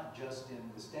it's not just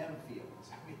in the STEM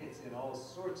fields. I mean, it's in all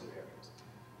sorts of areas.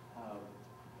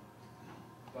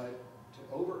 But to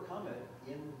overcome it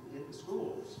in the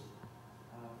schools,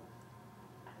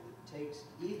 it takes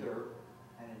either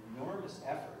an enormous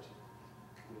effort,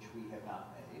 which we have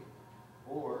not made,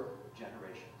 or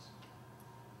generations.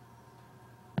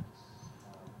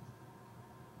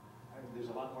 There's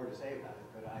a lot more to say about it,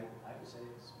 but I would say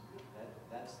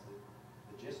that's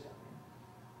the gist of it.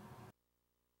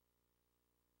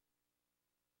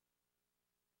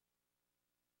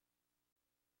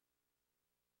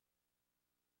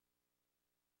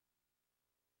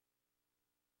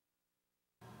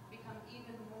 Become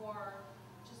even more,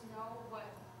 just know what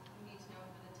you need to know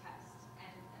for the test.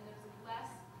 And there's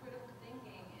less critical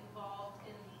thinking involved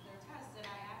in their tests. And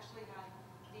I actually had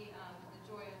the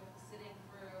joy of sitting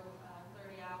through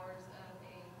 30 hours of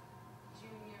a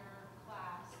junior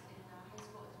class in high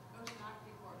school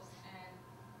oceanography course. And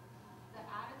the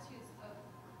attitudes of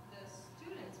the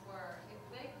students were, if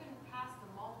they couldn't pass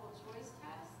the multiple choice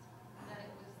test, that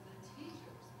it was the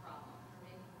teacher's problem. Or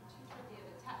maybe too tricky of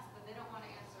a test, but they don't want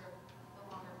to answer the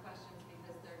longer questions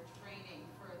because they're training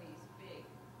for these big,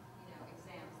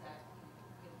 exams that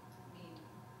could mean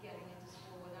getting into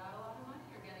school without a lot of money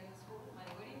or getting into school with money.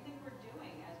 What do you think we're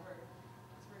doing as we're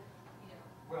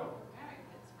preparing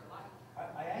kids for life?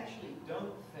 I actually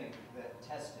don't think that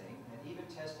testing, and even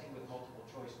testing with multiple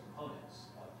choice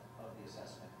components of the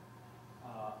assessment,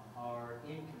 are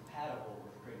incompatible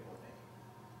with critical thinking.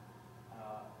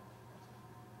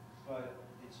 But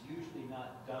it's usually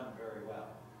not done very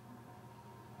well.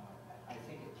 I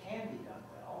think it can be done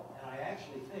well, and I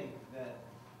actually think that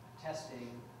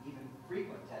testing, even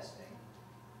frequent testing,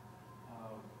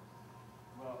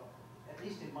 at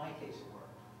least in my case it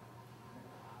worked.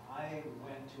 I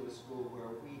went to a school where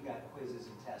we got quizzes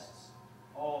and tests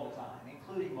all the time,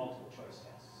 including multiple choice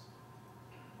tests.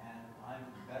 And I'm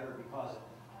better because of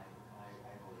it,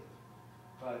 I believe.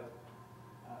 But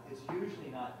it's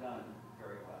usually not done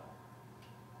very well.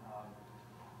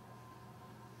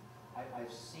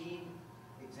 I've seen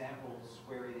examples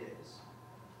where it is.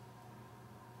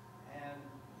 And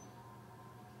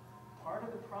part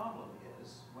of the problem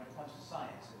is, when it comes to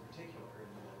science in particular,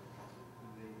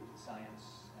 in the science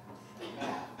and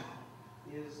math,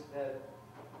 is that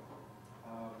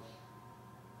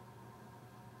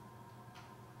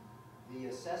the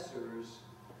assessors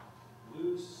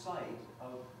lose sight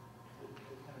of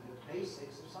the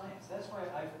basics of science. That's why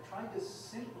I've tried to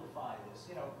simplify this.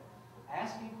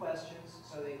 Asking questions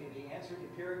so they can be answered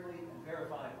empirically and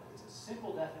verifiably. It's a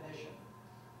simple definition,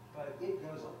 but it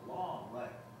goes a long way.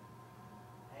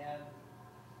 And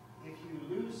if you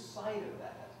lose sight of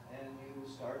that and you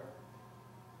start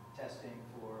testing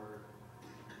for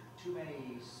too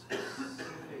many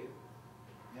specific,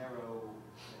 narrow,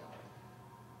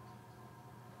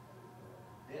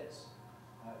 bits,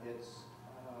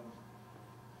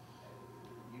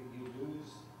 you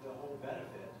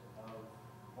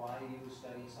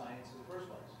science in the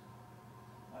first place.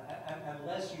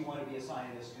 Unless you want to be a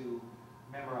scientist who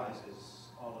memorizes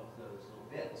all of those little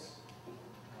bits.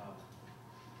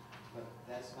 But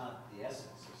that's not the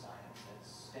essence of science.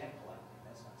 That's stamp collecting.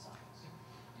 That's not science.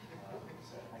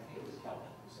 So I think it was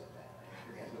Kelvin who said that. I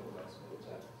forget who it was.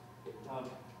 But,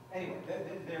 anyway,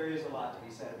 there is a lot to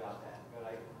be said about that. But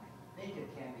I think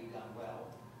it can be done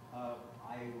well.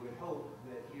 I would hope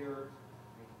that here,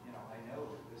 you know, I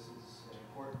know this is an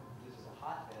important, this is a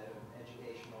hotbed of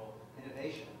educational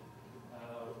innovation.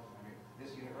 I mean,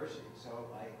 this university. So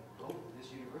I hope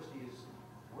this university is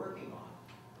working on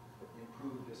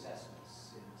improved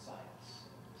assessments in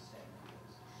science and STEM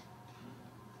fields.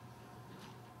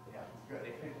 Yeah, good.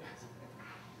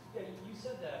 Yeah, you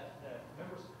said that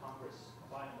members of Congress,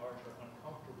 by and large, are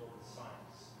uncomfortable with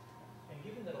science. And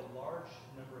given that a large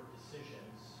number of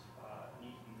decisions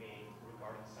need to be made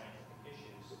regarding scientific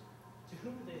issues, to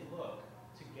whom do they look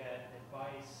to get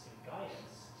advice and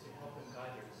guidance to help them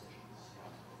guide their decisions?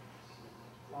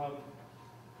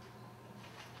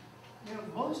 You know,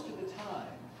 most of the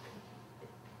time,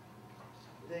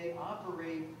 they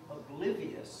operate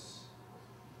oblivious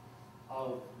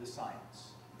of the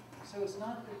science. So it's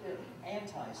not that they're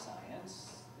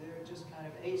anti-science, they're just kind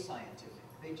of ascientific.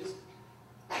 They just,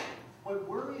 what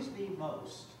worries me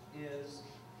most is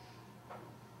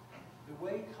the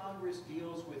way Congress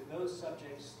deals with those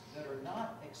subjects that are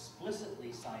not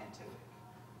explicitly scientific,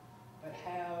 but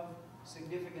have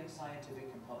significant scientific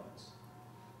components.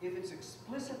 If it's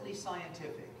explicitly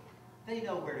scientific, they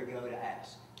know where to go to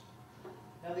ask.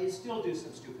 Now, they still do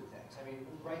some stupid things. I mean,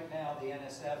 right now, the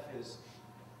NSF is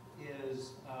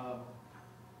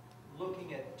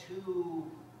looking at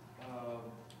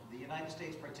the United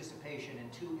States participation in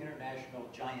 2 international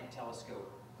giant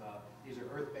telescopes. These are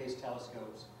Earth-based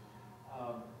telescopes.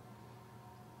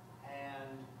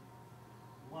 And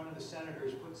one of the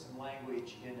senators put some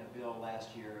language in a bill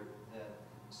last year that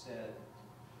said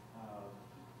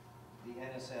the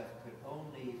NSF could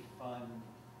only fund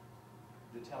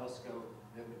the telescope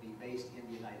that would be based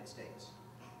in the United States.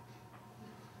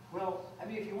 Well, I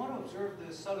mean, if you want to observe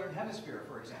the southern hemisphere,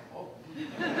 for example,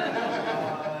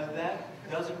 that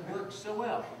doesn't work so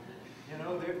well. You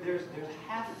know, there's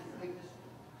half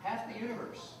the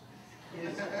universe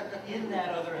is in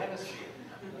that other hemisphere.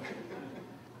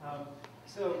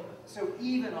 So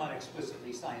even on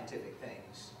explicitly scientific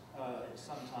things,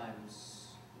 sometimes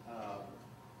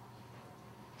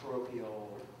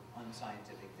parochial,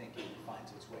 unscientific thinking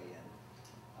finds its way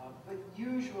in. But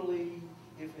usually,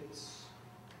 if it's,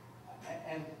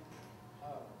 you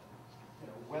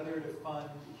know, whether to fund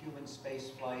human space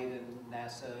flight and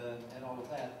NASA and all of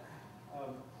that,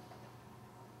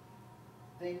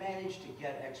 they manage to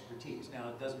get expertise. Now,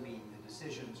 it doesn't mean the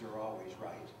decisions are always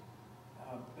right,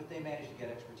 but they manage to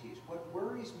get expertise. What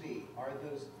worries me are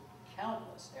those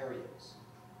countless areas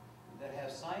that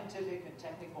have scientific and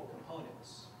technical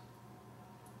components,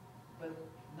 but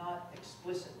not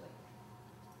explicitly.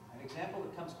 An example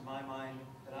that comes to my mind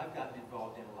that I've gotten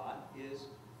involved in a lot is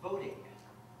voting.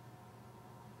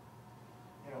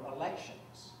 You know,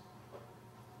 elections.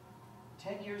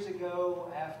 10 years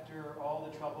ago, after all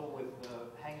the trouble with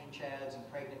hanging chads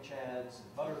and pregnant chads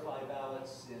and butterfly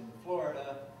ballots in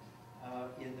Florida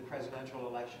in the presidential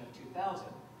election of 2000,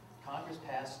 Congress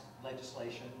passed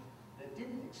legislation that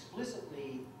didn't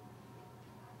explicitly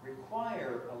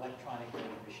require electronic voting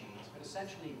machines, but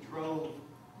essentially drove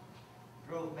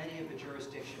many of the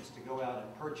jurisdictions to go out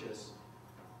and purchase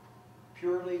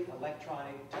purely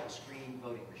electronic touchscreen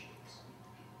voting machines.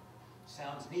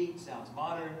 Sounds neat, sounds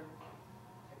modern,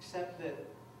 except that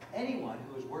anyone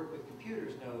who has worked with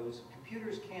computers knows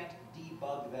computers can't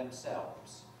debug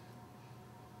themselves.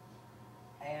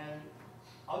 And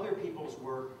other people's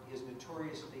work is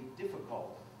notoriously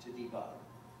difficult to debug.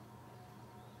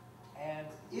 And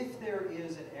if there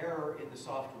is an error in the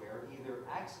software, either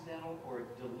accidental or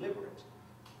deliberate,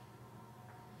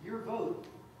 your vote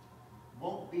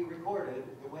won't be recorded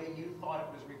the way you thought it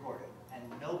was recorded, and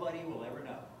nobody will ever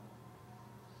know.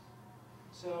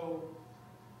 So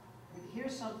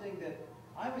here's something that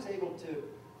I was able to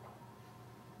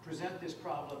present this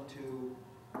problem to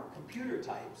computer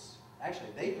types.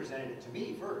 Actually, they presented it to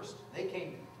me first. They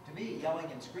came to me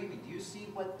yelling and screaming, "Do you see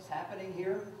what's happening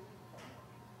here?"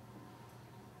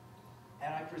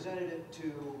 And I presented it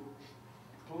to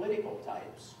political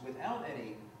types without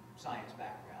any science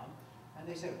background. And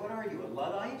they said, "What are you, a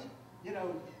Luddite? You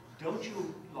know, don't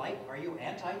you are you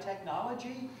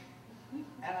anti-technology?"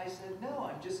 And I said, "No,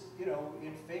 I'm just, you know,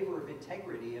 in favor of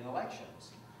integrity in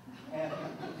elections.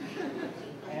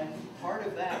 And part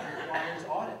of that requires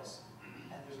audits.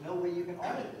 And there's no way you can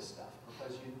audit this stuff.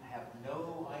 because you have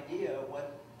no idea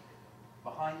what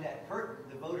behind that curtain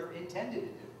the voter intended to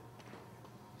do.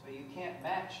 So you can't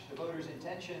match the voter's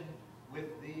intention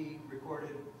with the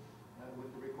recorded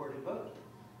vote.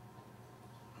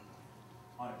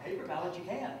 On a paper ballot, you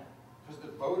can, because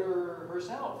the voter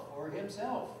herself or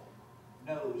himself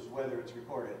knows whether it's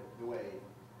recorded the way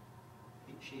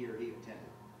she or he intended.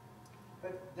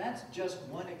 But that's just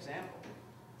one example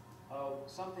of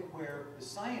something where the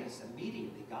scientists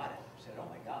immediately got it, said, oh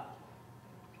my God.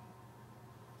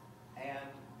 And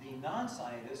the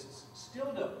non-scientists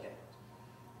still don't get it.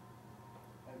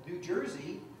 New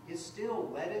Jersey is still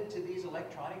wedded to these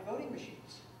electronic voting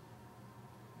machines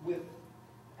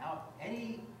without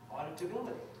any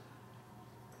auditability.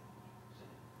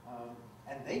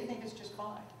 And they think it's just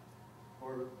fine.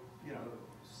 Or, you know,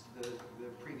 the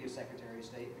previous Secretary of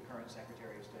State, the current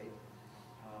Secretary of State.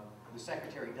 The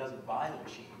Secretary doesn't buy the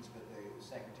machines, but the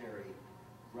Secretary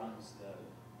runs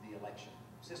the election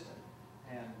system.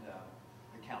 And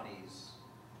the counties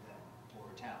or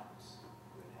towns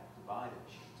would have to buy the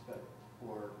machines,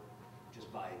 or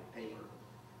just buy paper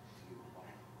if you want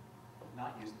to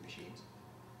not use the machines.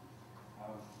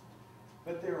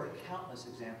 But there are countless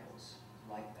examples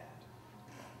like that,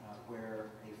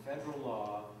 where a federal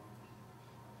law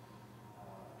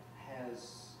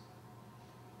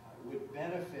would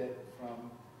benefit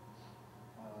from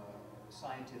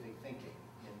scientific thinking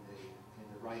in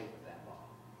the writing of that law.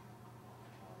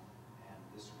 And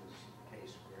this was a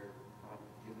case where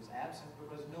it was absent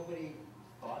because nobody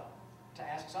thought to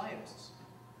ask scientists.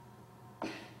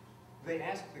 They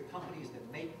asked the companies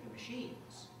that make the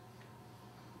machines.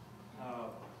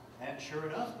 And sure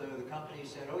enough, the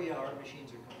companies said, oh yeah, our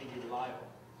machines are completely reliable.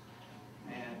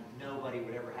 And nobody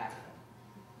would ever hack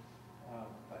them.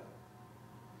 But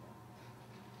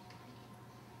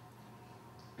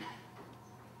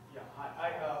yeah,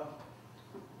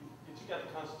 you took out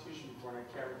the Constitution before, and I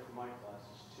carried it for my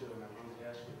classes too, and I wanted to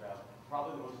ask you about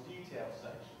probably the most detailed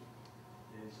section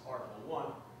is Article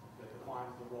 1 that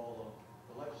defines the role of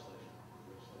the legislature.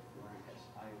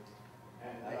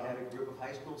 I had a group of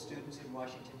high school students in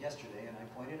Washington yesterday, and I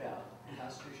pointed out the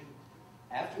Constitution,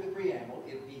 after the preamble,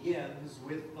 it begins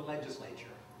with the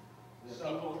legislature.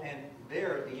 And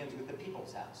there it begins with the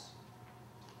people's house.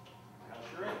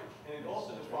 Sure is. And it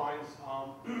also defines,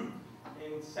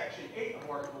 in Section 8 of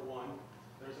Article 1,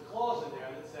 there's a clause in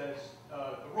there that says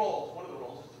one of the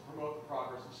roles is to promote the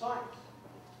progress of science.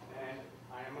 And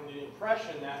I am under the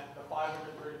impression that the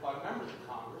 535 members of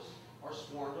Congress are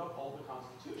sworn to uphold the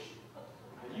Constitution.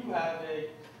 And you have a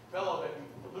fellow that you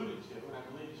alluded to, and I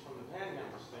believe he's from the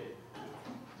Panhandle State,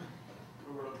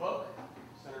 who wrote a book,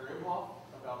 Senator Imhoff,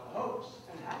 about the hoax.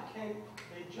 And how can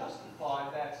they justify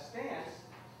that stance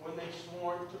when they've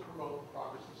sworn to promote the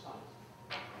progress of science?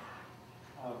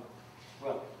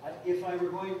 Well, if I were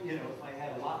going, if I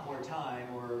had a lot more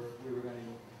time, or if we were going to,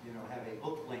 have a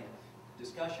book-length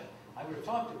discussion, I would have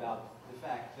talked about the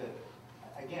fact that,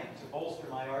 again, to bolster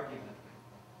my argument,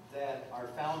 that our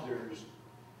founders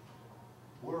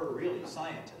were really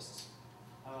scientists.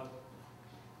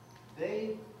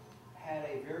 They had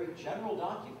a very general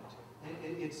document.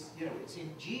 It's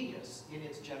ingenious in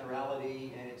its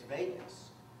generality and its vagueness,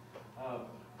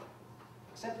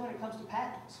 except when it comes to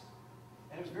patents.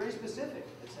 And it was very specific.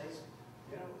 It says,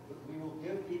 we will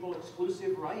give people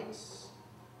exclusive rights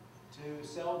to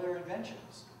sell their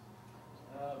inventions,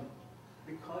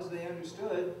 because they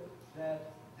understood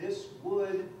that this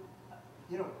would,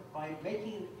 by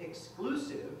making it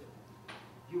exclusive,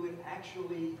 you would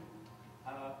actually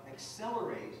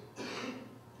accelerate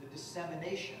the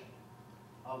dissemination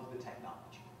of the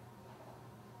technology.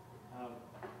 A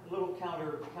little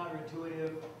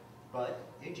counterintuitive, but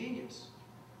ingenious.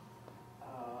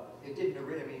 It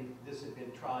didn't, this had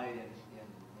been tried in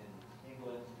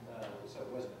England, so it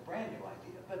wasn't a brand new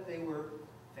idea, but they were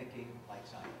thinking like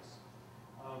science.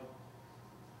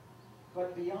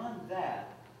 But beyond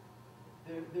that,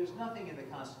 there's nothing in the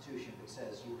Constitution that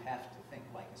says you have to think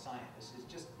like a scientist.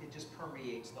 It just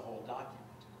permeates the whole document.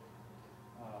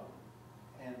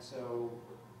 And so,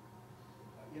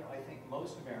 I think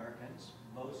most Americans,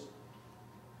 most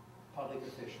public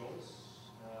officials,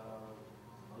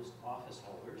 most office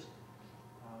holders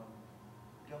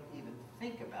don't even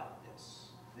think about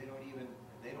this. They don't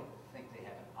think they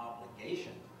have an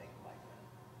obligation to think like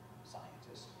a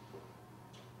scientist.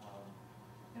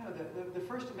 The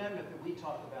First Amendment that we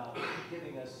talk about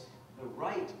giving us the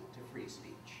right to free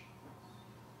speech.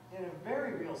 In a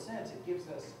very real sense, it gives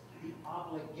us the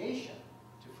obligation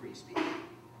to free speech.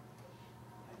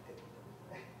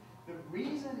 The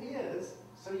reason is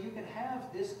so you can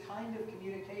have this kind of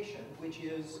communication, which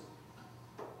is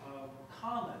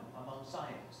common among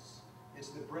scientists. It's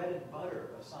the bread and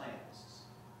butter of scientists,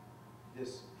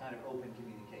 this kind of open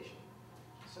communication.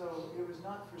 So it was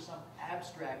not for some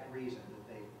abstract reason that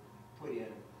they put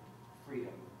in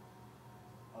freedom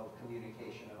of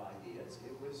communication of ideas.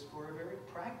 It was for a very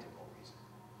practical reason.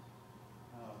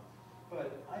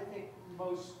 But I think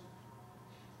most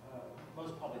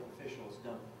public officials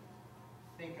don't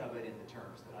think of it in the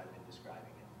terms that I've been describing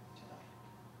it tonight.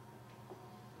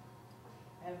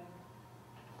 And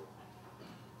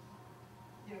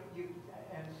you know,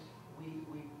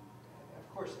 we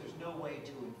of course, there's no way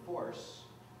to enforce,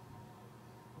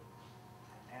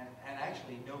 and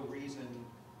actually no reason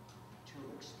to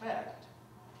expect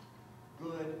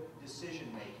good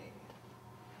decision-making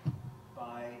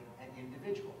by an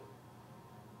individual.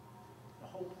 The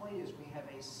whole point is we have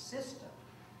a system,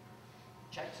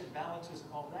 checks and balances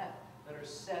and all that are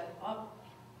set up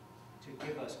to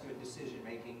give us good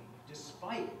decision-making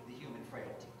despite the human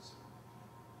frailties,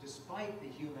 despite the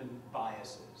human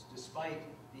biases, despite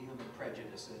the human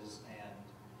prejudices and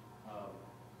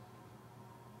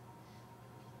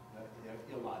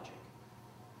illogic.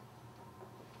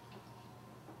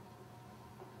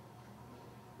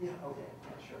 Yeah, okay,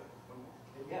 yeah, sure.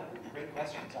 Yeah, great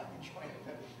questions. I'm enjoying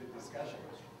the discussion.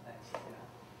 Thanks. Yeah.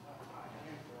 Hi, my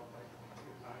name's Bill.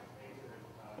 I made it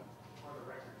for the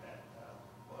record that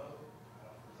bug,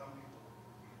 for some people,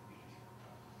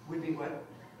 Would be what?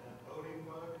 the voting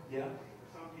bug. Yeah.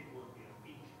 For some people, would be a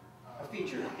feature. A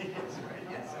feature. Yes, right.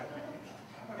 Yes. I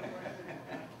have a question.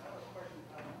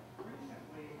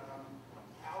 Recently,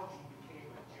 algae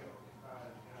became a joke in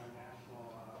our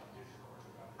national discourse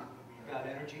About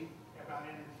energy? about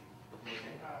energy.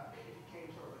 Okay. It became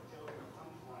sort of a joke and a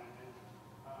punchline, and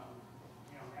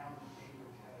you know, now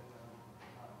Cambridge has a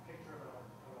picture of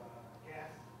a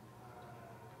gas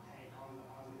tank on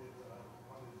his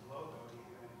logo. He's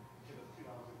going to give us $2.50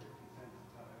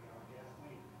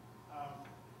 gasoline.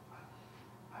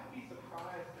 I'd be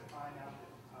surprised to find out that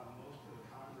most of the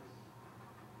Congress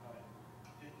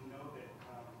didn't know that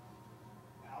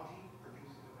algae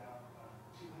produces about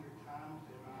 200 times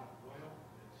the amount of oil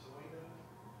that soy does.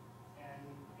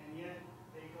 And yet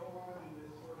they go on in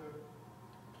this sort of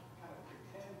kind of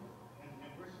pretend, and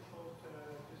we're supposed to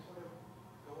just sort of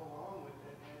go along with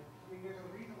it. And I mean, there's a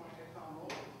reason why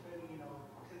ExxonMobil is spending, you know,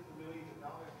 tens of millions of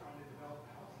dollars trying to develop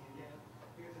algae, and yet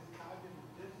there's this cognitive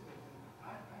dissonance. And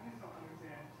I just don't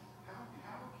understand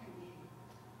how can we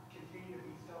continue to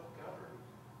be self-governed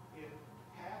if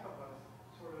half of us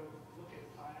sort of look at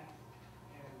science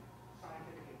and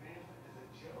scientific advancement as a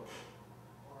joke,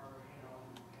 or you know,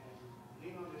 and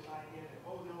lean on this idea that,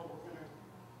 oh no, we're going to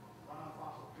run on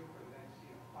fossil fuel for the next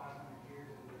 500 years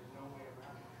and there's no way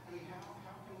around it. I mean, how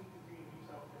can we continue to be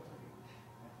self-governing?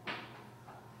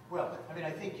 Well, I mean,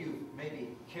 I think you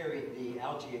maybe carried the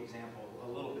algae example a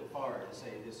little bit far to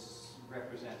say this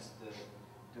represents the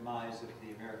demise of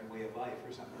the American way of life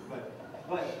or something.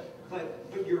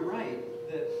 But you're right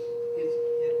that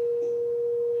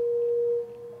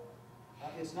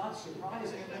it's not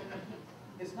surprising.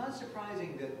 It's not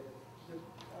surprising that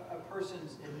a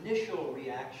person's initial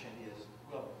reaction is,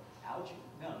 well, algae?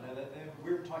 No,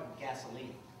 we're talking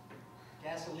gasoline.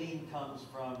 Gasoline comes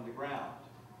from the ground.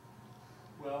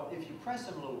 Well, if you press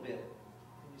them a little bit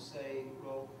and you say,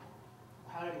 well,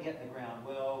 how did it get in the ground?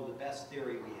 Well, the best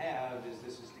theory we have is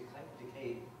this is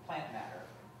decayed plant matter.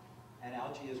 And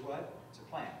algae is what? It's a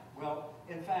plant. Well,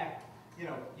 in fact, you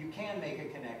know, you can make a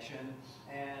connection,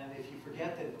 and if you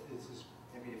forget that this is,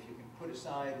 I mean, if you can put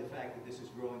aside the fact that this is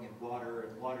growing in water,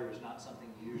 and water is not something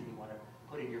you usually want to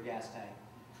put in your gas tank.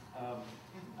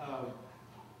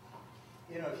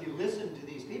 You know, if you listen to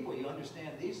these people, you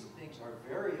understand these things are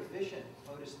very efficient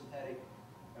photosynthetic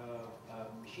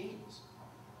machines,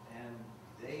 and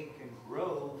they can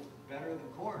grow better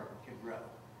than corn can grow.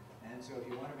 And so if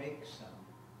you want to make some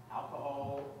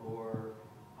alcohol or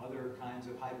other kinds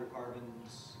of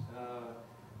hydrocarbons,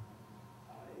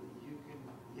 you can,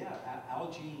 yeah,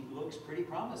 algae looks pretty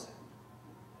promising.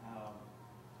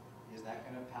 Is that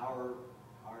going to power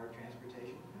our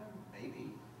transportation?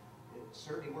 Maybe. It's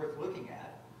certainly worth looking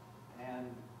at.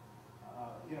 And,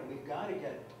 you know, we've got to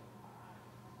get,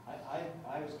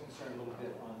 I was concerned a little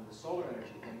bit on the solar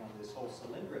energy thing, on this whole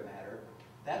Solyndra matter.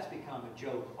 That's become a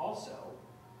joke also.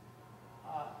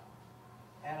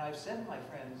 And I've said to my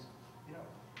friends, you know,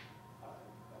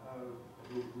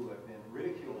 who have been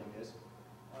ridiculing this,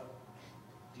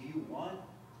 do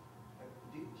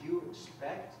you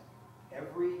expect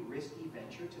every risky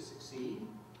venture to succeed?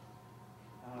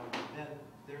 Then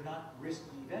they're not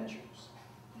risky ventures.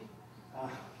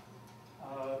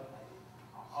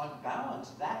 On balance,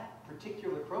 that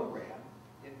particular program,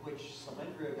 in which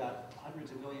Solyndra got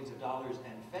hundreds of millions of dollars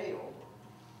and failed,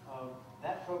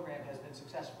 that program has been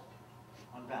successful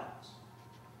on balance.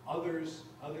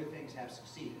 Other things have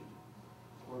succeeded,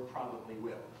 or probably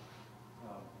will.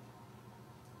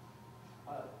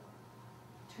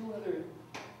 Two other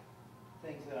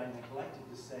things that I neglected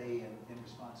to say in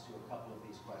response to a couple of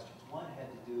these questions. One had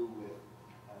to do with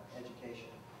education.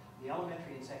 The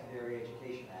Elementary and Secondary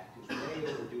Education Act is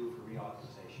way overdue for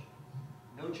reauthorization.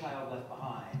 No Child Left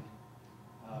Behind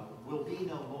will be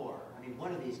no more. I mean,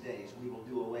 one of these days we will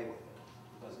do away with it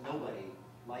because nobody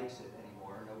likes it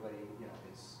anymore. Nobody,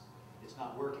 it's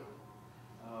not working.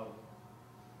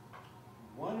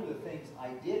 One of the things I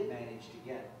did manage to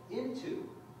get into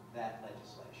that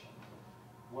legislation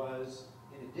was,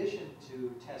 in addition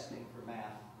to testing for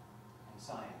math and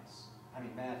science,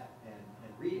 math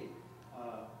and reading,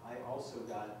 I also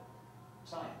got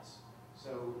science.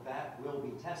 So that will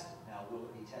be tested. Now, will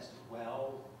it be tested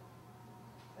well?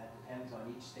 That depends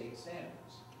on each state's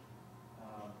standards.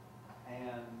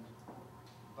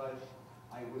 But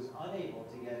I was unable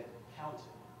to get it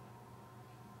counted.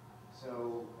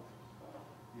 So,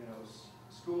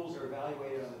 schools are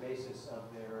evaluated on the basis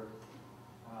of their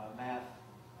math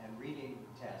and reading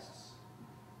tests.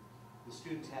 The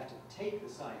students have to take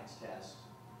the science test,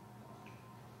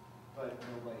 but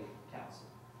nobody counts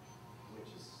it, which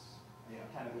is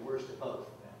kind of the worst of both.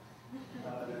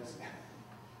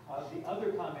 The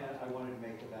other comment I wanted to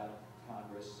make about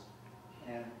Congress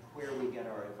and where we get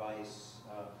our advice,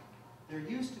 there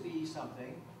used to be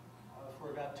something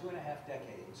for about 2.5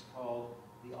 decades called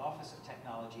the Office of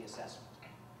Technology Assessment.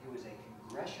 It was a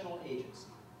congressional agency.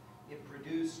 It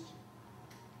produced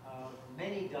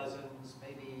many dozens,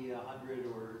 maybe 100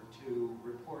 or 2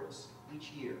 reports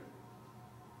each year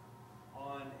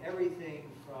on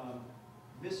everything from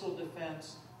missile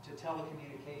defense to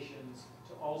telecommunications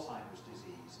to Alzheimer's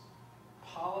disease,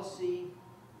 policy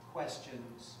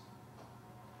questions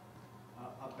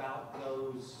about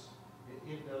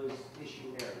in those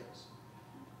issue areas.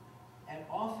 And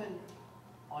often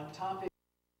on topics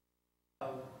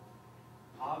of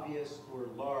obvious or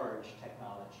large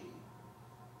technology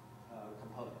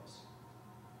components.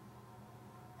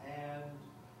 And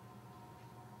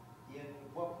in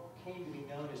what came to be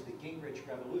known as the Gingrich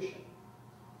Revolution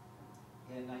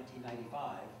in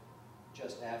 1995,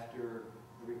 just after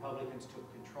the Republicans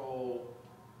took control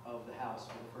of the House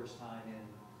for the first time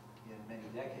in many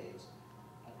decades,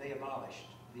 they abolished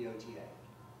the OTA.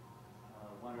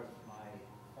 One of my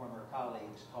former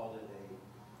colleagues called it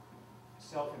a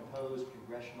self-imposed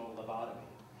congressional lobotomy.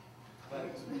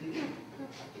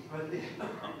 But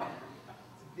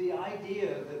the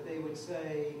idea that they would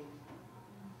say,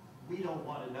 we don't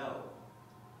want to know.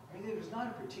 It was not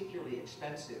a particularly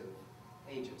expensive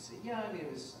agency. Yeah, it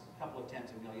was a couple of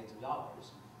tens of millions of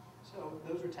dollars. So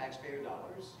those were taxpayer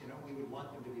dollars. We would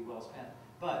want them to be well spent.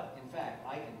 But in fact,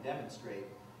 I can demonstrate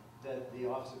that the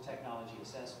Office of Technology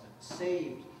Assessment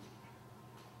saved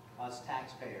us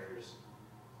taxpayers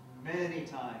many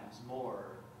times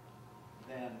more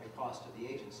than the cost of the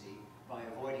agency by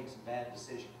avoiding some bad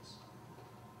decisions.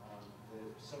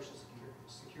 The Social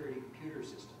Security computer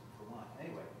system, for one.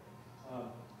 Anyway,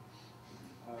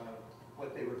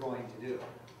 what they were going to do.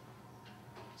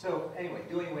 So anyway,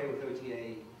 doing away with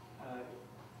OTA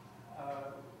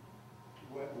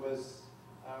was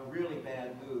a really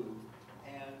bad move,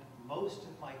 and most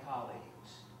of my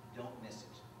colleagues don't miss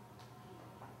it.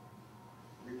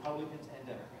 Republicans and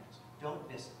Democrats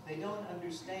don't miss it. They don't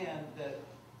understand that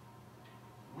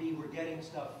we were getting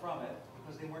stuff from it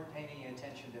because they weren't paying any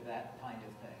attention to that kind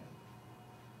of thing.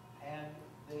 And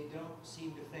they don't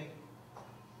seem to think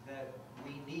that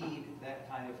we need that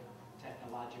kind of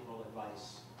technological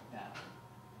advice now.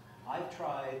 I've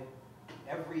tried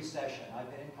every session. I've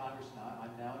been in Congress now.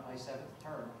 I'm now in my 7th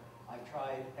term. I've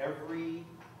tried every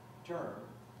term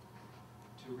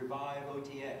to revive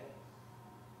OTA.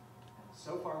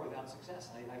 So far without success.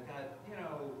 I've got,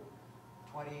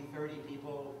 20, 30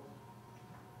 people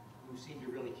who seem to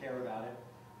really care about it.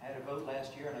 I had a vote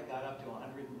last year and I got up to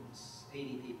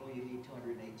 180 people. You need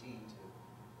 218 to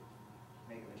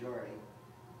make a majority.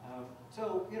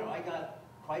 I got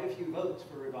quite a few votes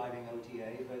for reviving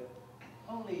OTA, but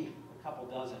only a couple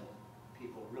dozen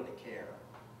people really care,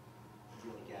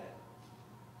 really get it.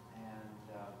 And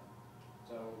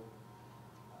so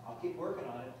I'll keep working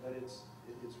on it, but it's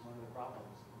one of the problems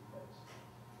we face.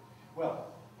 Well,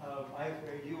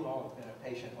 you all have been a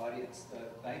patient audience.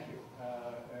 Thank you.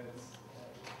 It's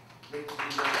great to be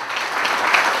here.